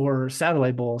 or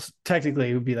satellite bulls.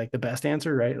 Technically, it would be like the best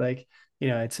answer, right? Like,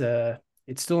 it's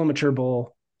still a mature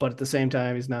bull, but at the same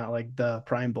time, it's not like the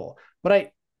prime bull.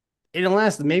 But in the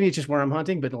last, maybe it's just where I'm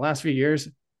hunting, but in the last few years,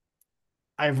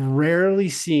 I've rarely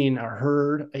seen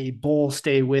a bull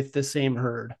stay with the same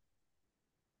herd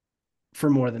for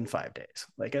more than 5 days.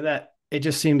 Like that, it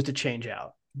just seems to change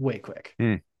out way quick.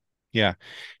 Hmm. Yeah.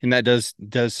 And that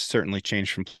does certainly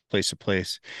change from place to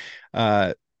place.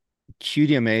 Uh,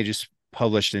 QDMA just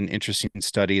published an interesting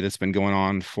study that's been going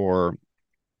on for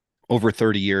over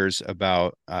 30 years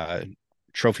about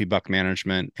trophy buck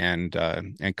management and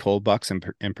cull bucks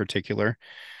in particular.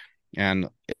 And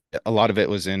a lot of it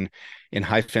was in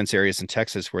high fence areas in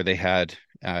Texas where they had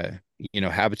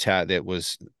habitat that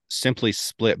was simply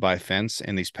split by fence,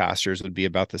 and these pastures would be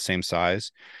about the same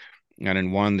size. And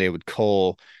in one they would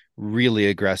cull really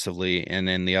aggressively, and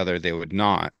in the other they would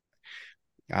not.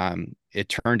 It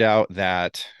turned out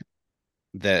that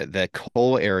the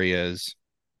cull areas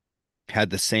had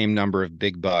the same number of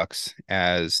big bucks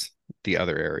as the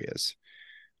other areas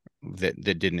that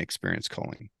didn't experience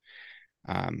culling.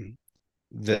 Um,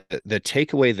 the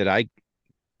takeaway that I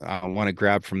want to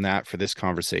grab from that for this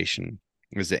conversation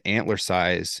is that antler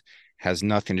size has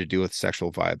nothing to do with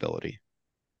sexual viability.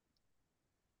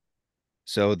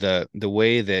 So the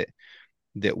way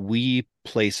that we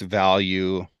place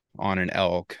value on an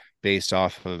elk based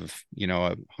off of,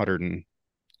 a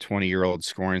 120-year-old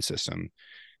scoring system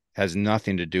has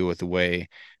nothing to do with the way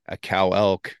a cow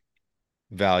elk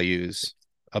values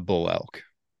a bull elk,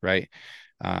 right?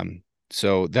 Um,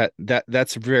 so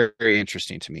that's very, very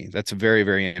interesting to me. That's very,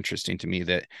 very interesting to me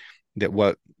that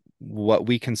what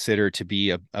we consider to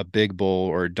be a big bull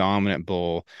or a dominant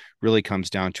bull really comes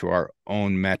down to our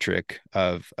own metric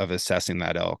of assessing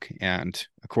that elk. And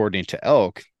according to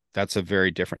elk, that's a very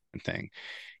different thing.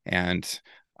 And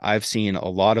I've seen a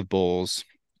lot of bulls,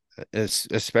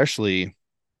 especially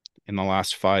in the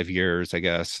last 5 years, I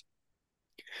guess,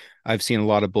 I've seen a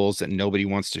lot of bulls that nobody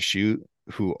wants to shoot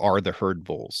who are the herd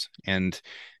bulls, and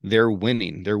they're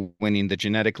winning. They're winning the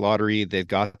genetic lottery. They've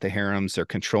got the harems. They're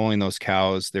controlling those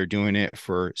cows. They're doing it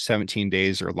for 17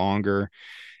 days or longer.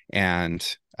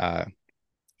 And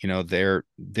they're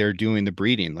doing the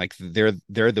breeding. Like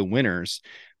they're the winners,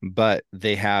 but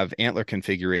they have antler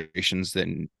configurations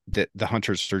that the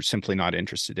hunters are simply not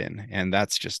interested in. And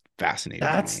that's just fascinating to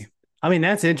That's, me. I mean,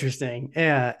 that's interesting.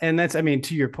 Yeah. And that's, I mean,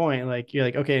 to your point, like you're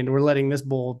like, okay, and we're letting this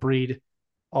bull breed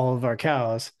all of our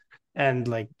cows. And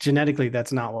like genetically,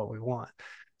 that's not what we want.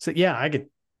 So yeah, I could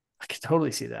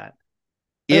totally see that.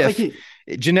 Like If you,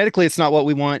 genetically it's not what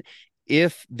we want,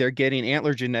 if they're getting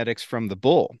antler genetics from the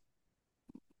bull,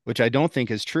 which I don't think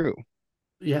is true.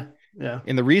 yeah, yeah.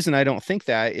 And the reason I don't think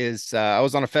that is I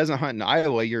was on a pheasant hunt in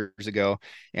Iowa years ago,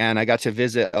 and I got to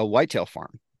visit a whitetail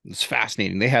farm. It's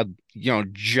fascinating. They had,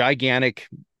 gigantic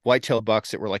whitetail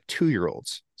bucks that were like 2 year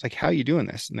olds. It's like, how are you doing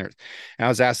this? And I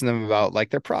was asking them about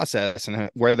like their process and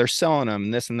where they're selling them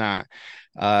and this and that.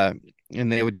 Uh,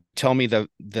 and they would tell me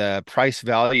the price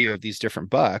value of these different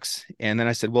bucks. And then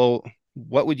I said, well,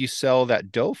 what would you sell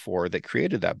that doe for that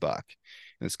created that buck?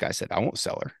 And this guy said, I won't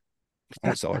sell her. I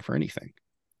won't sell her for anything.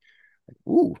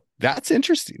 Ooh, that's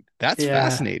interesting. That's Yeah.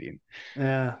 fascinating.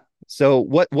 Yeah. So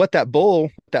what that bull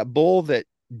that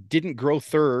didn't grow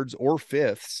thirds or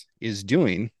fifths is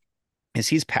doing is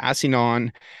he's passing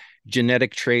on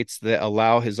genetic traits that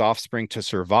allow his offspring to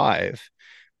survive,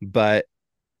 but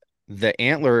the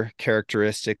antler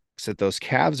characteristics that those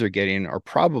calves are getting are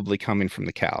probably coming from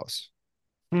the cows.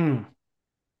 Hmm.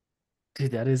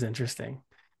 Dude, that is interesting.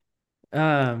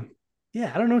 Um,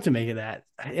 yeah, I don't know what to make of that.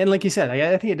 And like you said,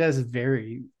 I think it does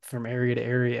vary from area to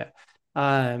area.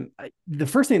 The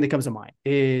first thing that comes to mind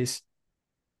is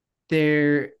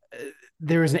there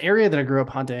there was an area that I grew up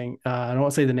hunting. I don't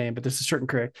want to say the name, but there's a certain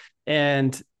creek,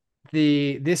 and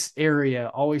this area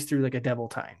always threw like a devil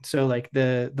tine. So like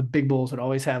the big bulls would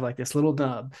always have like this little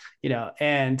nub,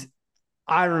 and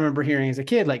I remember hearing as a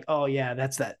kid, like, oh yeah,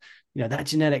 that's that, that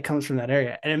genetic comes from that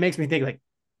area. And it makes me think like,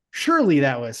 surely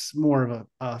that was more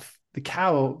of the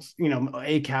cows,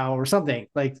 a cow or something.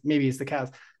 Like maybe it's the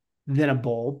cows than a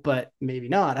bull, but maybe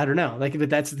not. I don't know. Like, but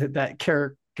that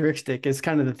characteristic is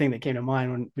kind of the thing that came to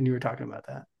mind when you were talking about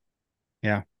that.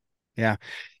 Yeah. Yeah.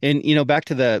 And back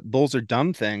to the bulls are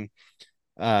dumb thing.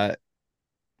 Uh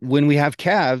when we have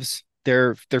calves,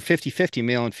 they're 50-50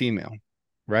 male and female,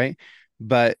 right?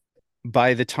 But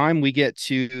by the time we get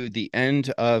to the end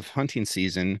of hunting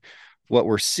season, what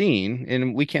we're seeing,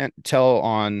 and we can't tell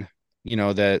on,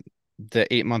 the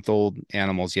 8-month-old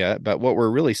animals yet, but what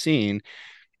we're really seeing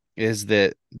is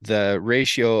that the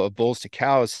ratio of bulls to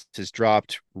cows has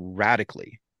dropped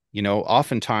radically.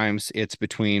 Oftentimes it's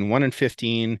between 1 in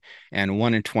 15 and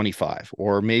 1 in 25,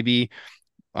 or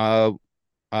uh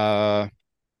uh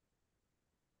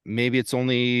maybe it's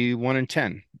only 1 in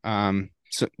 10.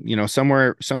 So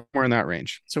somewhere in that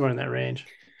range. Somewhere in that range.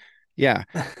 Yeah.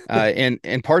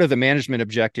 And part of the management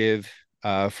objective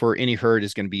for any herd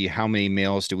is going to be how many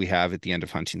males do we have at the end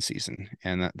of hunting season,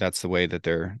 and that's the way that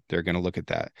they're going to look at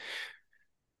that.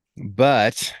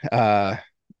 But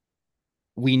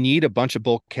we need a bunch of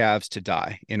bull calves to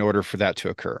die in order for that to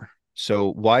occur.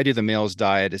 So why do the males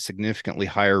die at a significantly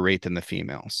higher rate than the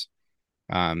females?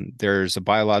 There's a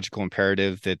biological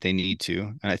imperative that they need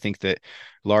to, and I think that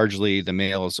largely the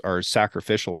males are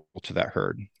sacrificial to that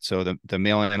herd. So the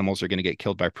male animals are going to get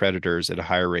killed by predators at a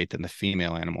higher rate than the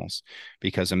female animals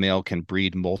because a male can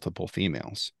breed multiple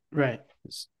females. Right.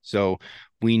 So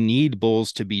we need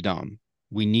bulls to be dumb.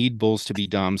 We need bulls to be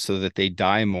dumb so that they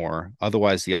die more.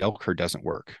 Otherwise, the elk herd doesn't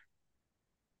work.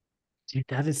 Dude,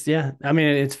 that is, yeah. I mean,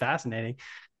 it's fascinating.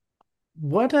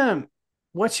 What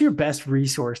what's your best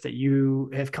resource that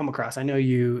you have come across? I know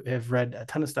you have read a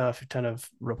ton of stuff, a ton of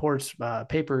reports,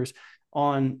 papers.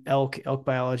 on elk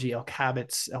biology, elk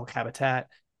habits, elk habitat.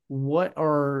 What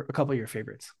are a couple of your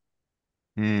favorites?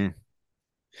 Hmm.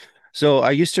 So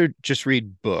I used to just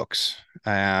read books,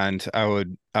 and I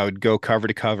would go cover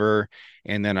to cover,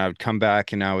 and then I would come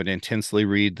back and I would intensely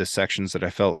read the sections that I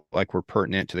felt like were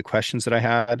pertinent to the questions that I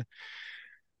had.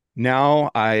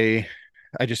 Now I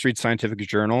just read scientific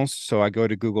journals, so I go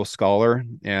to Google Scholar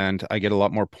and I get a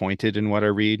lot more pointed in what I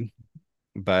read,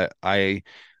 but I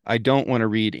don't want to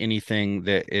read anything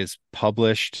that is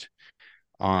published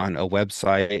on a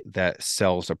website that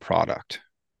sells a product.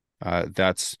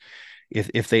 That's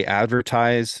if they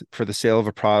advertise for the sale of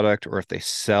a product, or if they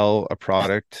sell a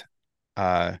product,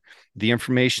 uh, the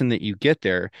information that you get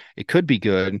there, it could be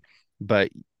good, but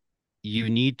you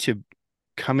need to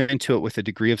come into it with a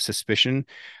degree of suspicion,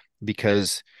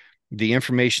 because the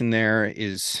information there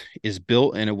is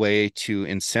built in a way to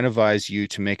incentivize you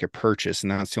to make a purchase,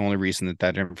 and that's the only reason that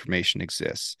that information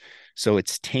exists. So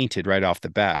it's tainted right off the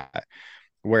bat.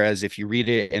 Whereas if you read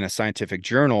it in a scientific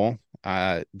journal,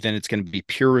 then it's going to be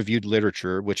peer reviewed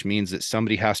literature, which means that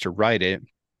somebody has to write it.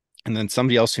 And then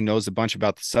somebody else who knows a bunch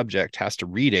about the subject has to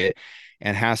read it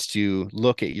and has to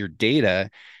look at your data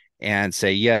and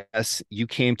say, yes, you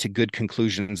came to good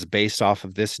conclusions based off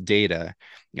of this data.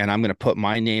 And I'm going to put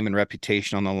my name and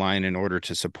reputation on the line in order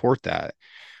to support that.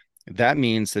 That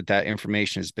means that that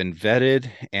information has been vetted,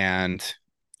 and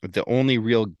the only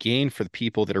real gain for the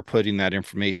people that are putting that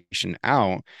information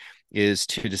out is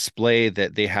to display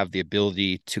that they have the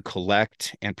ability to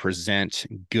collect and present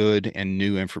good and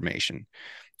new information.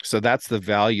 So that's the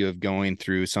value of going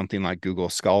through something like Google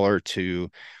Scholar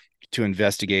to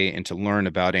investigate and to learn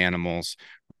about animals,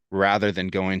 rather than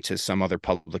going to some other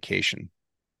publication.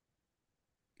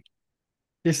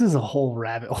 This is a whole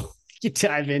rabbit hole you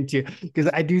dive into, because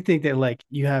I do think that like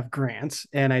you have grants,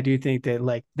 and I do think that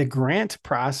like the grant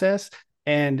process,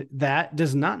 and that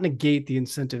does not negate the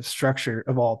incentive structure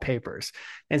of all papers.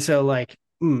 And so like,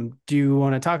 do you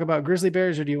want to talk about grizzly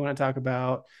bears, or do you want to talk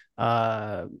about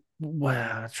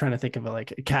trying to think of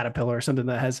like a caterpillar or something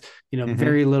that has, Mm-hmm.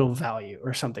 very little value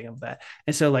or something of that.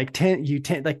 And so like you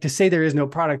tend like to say there is no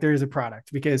product, there is a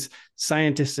product, because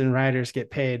scientists and writers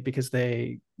get paid because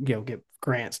they, get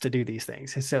grants to do these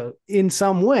things. And so in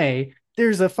some way,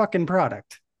 there's a fucking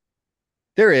product.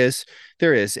 There is,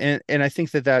 there is, and I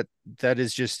think that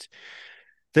is just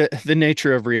the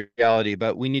nature of reality,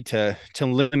 but we need to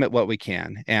limit what we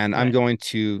can. And I'm Right. going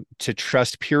to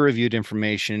trust peer reviewed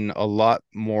information a lot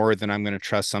more than I'm going to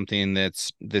trust something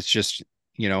that's just,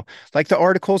 you know, like the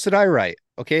articles that I write.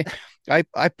 Okay.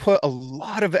 I put a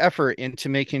lot of effort into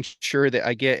making sure that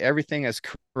I get everything as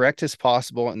correct as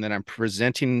possible, and that I'm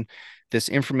presenting this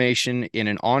information in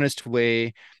an honest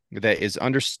way that is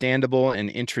understandable and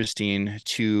interesting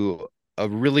to a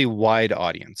really wide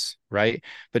audience, right?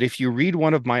 But if you read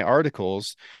one of my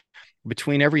articles,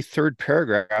 between every third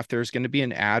paragraph, there's going to be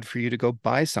an ad for you to go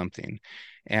buy something.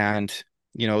 And,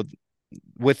 you know,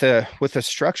 with a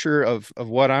structure of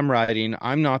what I'm writing,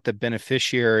 I'm not the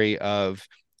beneficiary of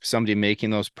somebody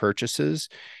making those purchases.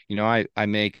 I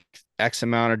make X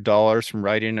amount of dollars from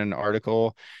writing an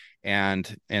article,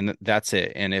 and that's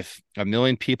it. And if a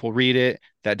million people read it,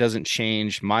 that doesn't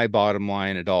change my bottom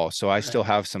line at all. So I Right. still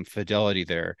have some fidelity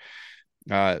there.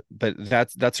 But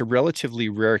that's a relatively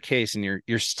rare case, and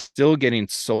you're still getting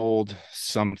sold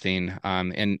something.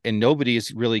 And nobody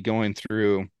is really going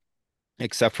through,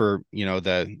 except for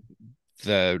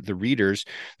the readers.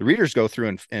 The readers go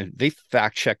through and they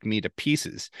fact check me to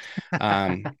pieces.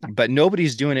 But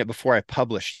nobody's doing it before I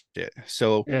published it.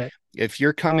 So Right. if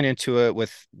you're coming into it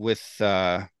with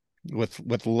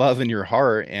love in your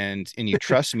heart, and you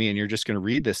trust me, and you're just going to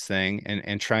read this thing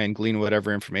and try and glean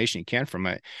whatever information you can from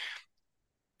it,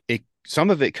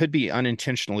 some of it could be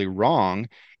unintentionally wrong,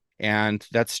 and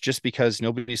that's just because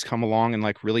nobody's come along and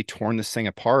like really torn this thing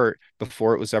apart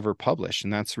before it was ever published.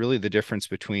 And that's really the difference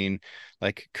between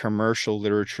like commercial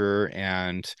literature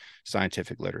and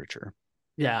scientific literature.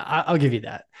 Yeah, I'll give you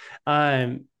that.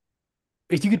 Um,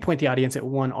 if you could point the audience at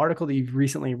one article that you've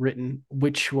recently written,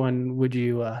 which one would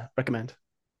you recommend?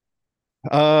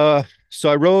 So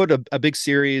I wrote a big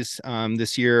series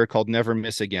this year called Never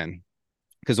Miss Again,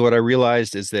 because what I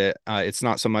realized is that it's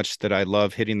not so much that I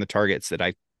love hitting the targets, that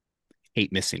I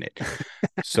hate missing it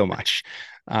so much.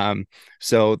 Um,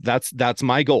 so that's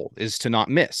my goal, is to not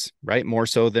miss, right? More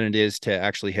so than it is to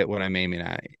actually hit what I'm aiming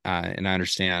at. And I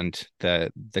understand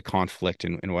the conflict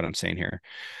in what I'm saying here.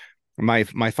 My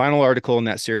final article in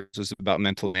that series was about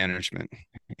mental management,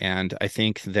 and I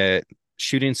think that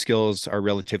shooting skills are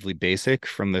relatively basic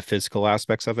from the physical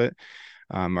aspects of it.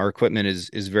 Our equipment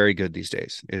is very good these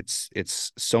days.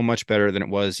 It's so much better than it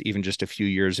was even just a few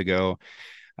years ago.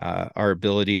 Our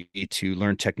ability to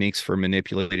learn techniques for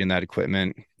manipulating that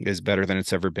equipment is better than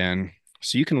it's ever been.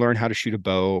 So you can learn how to shoot a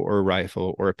bow or a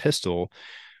rifle or a pistol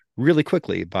really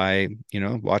quickly by,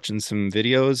 watching some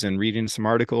videos and reading some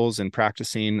articles and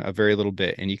practicing a very little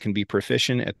bit. And you can be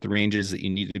proficient at the ranges that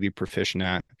you need to be proficient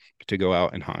at to go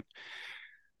out and hunt.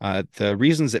 The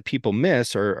reasons that people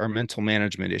miss are mental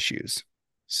management issues.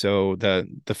 So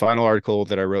the final article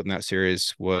that I wrote in that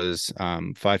series was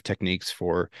 5 techniques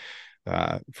for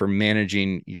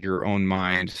managing your own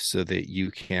mind so that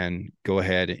you can go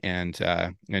ahead and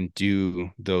do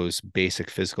those basic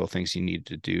physical things you need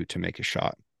to do to make a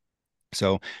shot.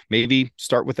 So maybe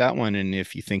start with that one. And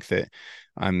if you think that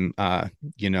I'm,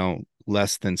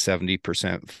 less than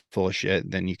 70% full of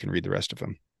shit, then you can read the rest of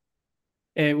them.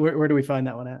 And where do we find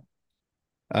that one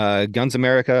at? Guns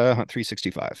America, Hunt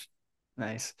 365.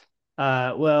 Nice.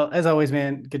 Well, as always,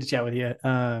 man, good to chat with you.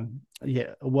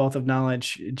 Yeah, a wealth of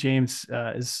knowledge. James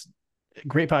is a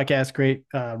great podcast, great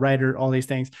writer, all these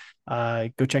things.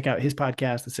 Go check out his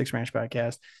podcast, the Six Ranch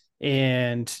Podcast,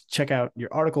 and check out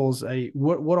your articles.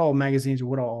 What all magazines or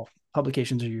what all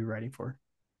publications are you writing for?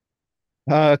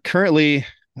 Currently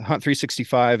Hunt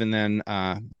 365, and then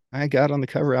I got on the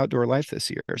cover Outdoor Life this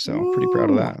year, so I'm pretty proud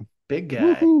of that. Big guy.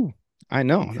 Woo-hoo. I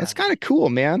know. Big That's guy. kind of cool,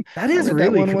 man. That is I read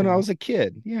really that one cool. when I was a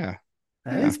kid. Yeah.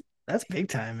 That's big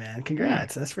time, man.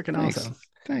 Congrats. That's freaking Thanks. awesome.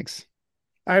 Thanks.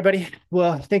 All right, buddy.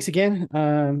 Well, thanks again.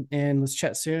 And let's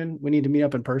chat soon. We need to meet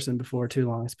up in person before too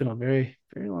long. It's been a very,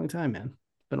 very long time, man.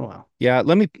 It's been a while. Yeah,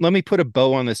 let me put a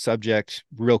bow on this subject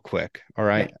real quick. All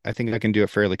right. Yeah. I think I can do it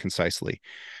fairly concisely.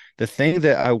 The thing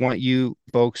that I want you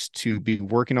folks to be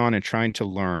working on and trying to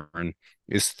learn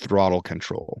is throttle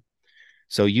control.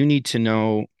 So you need to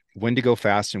know when to go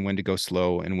fast and when to go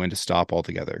slow and when to stop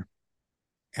altogether.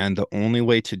 And the only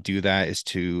way to do that is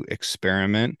to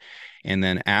experiment, and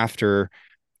then after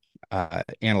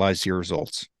analyze your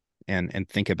results and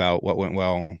think about what went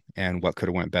well and what could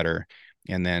have went better,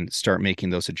 and then start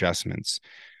making those adjustments.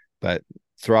 But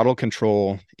throttle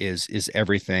control is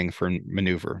everything for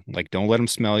maneuver. Like, don't let them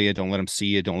smell you, don't let them see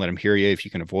you, don't let them hear you if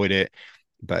you can avoid it,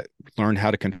 but learn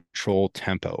how to control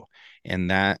tempo. And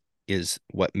that is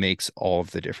what makes all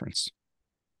of the difference.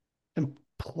 And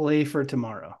play for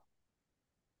tomorrow.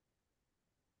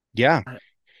 Yeah.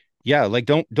 Yeah. Like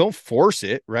don't force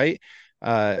it. Right.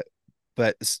 But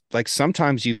like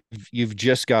sometimes you've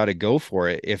just got to go for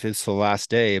it if it's the last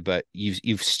day, but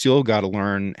you've still got to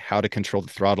learn how to control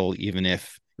the throttle, even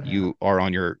if you are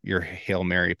on your Hail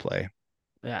Mary play.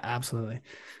 Yeah, absolutely.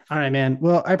 All right, man.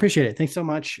 Well, I appreciate it. Thanks so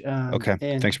much. Okay.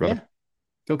 Thanks, brother. Yeah,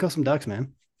 go kill some ducks,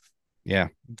 man. Yeah,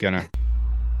 gonna.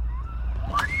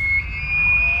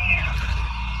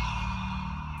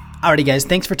 Alrighty, guys,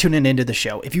 thanks for tuning into the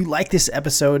show. If you like this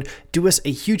episode, do us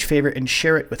a huge favor and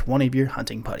share it with one of your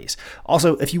hunting buddies.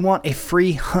 Also, if you want a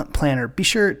free hunt planner, be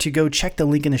sure to go check the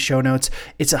link in the show notes.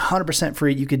 It's 100%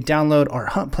 free. You can download our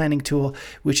hunt planning tool,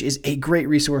 which is a great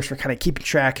resource for kind of keeping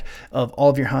track of all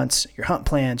of your hunts, your hunt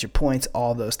plans, your points,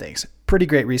 all of those things. Pretty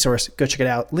great resource. Go check it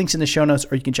out. Links in the show notes,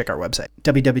 or you can check our website,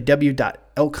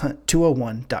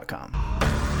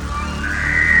 www.elkhunt201.com.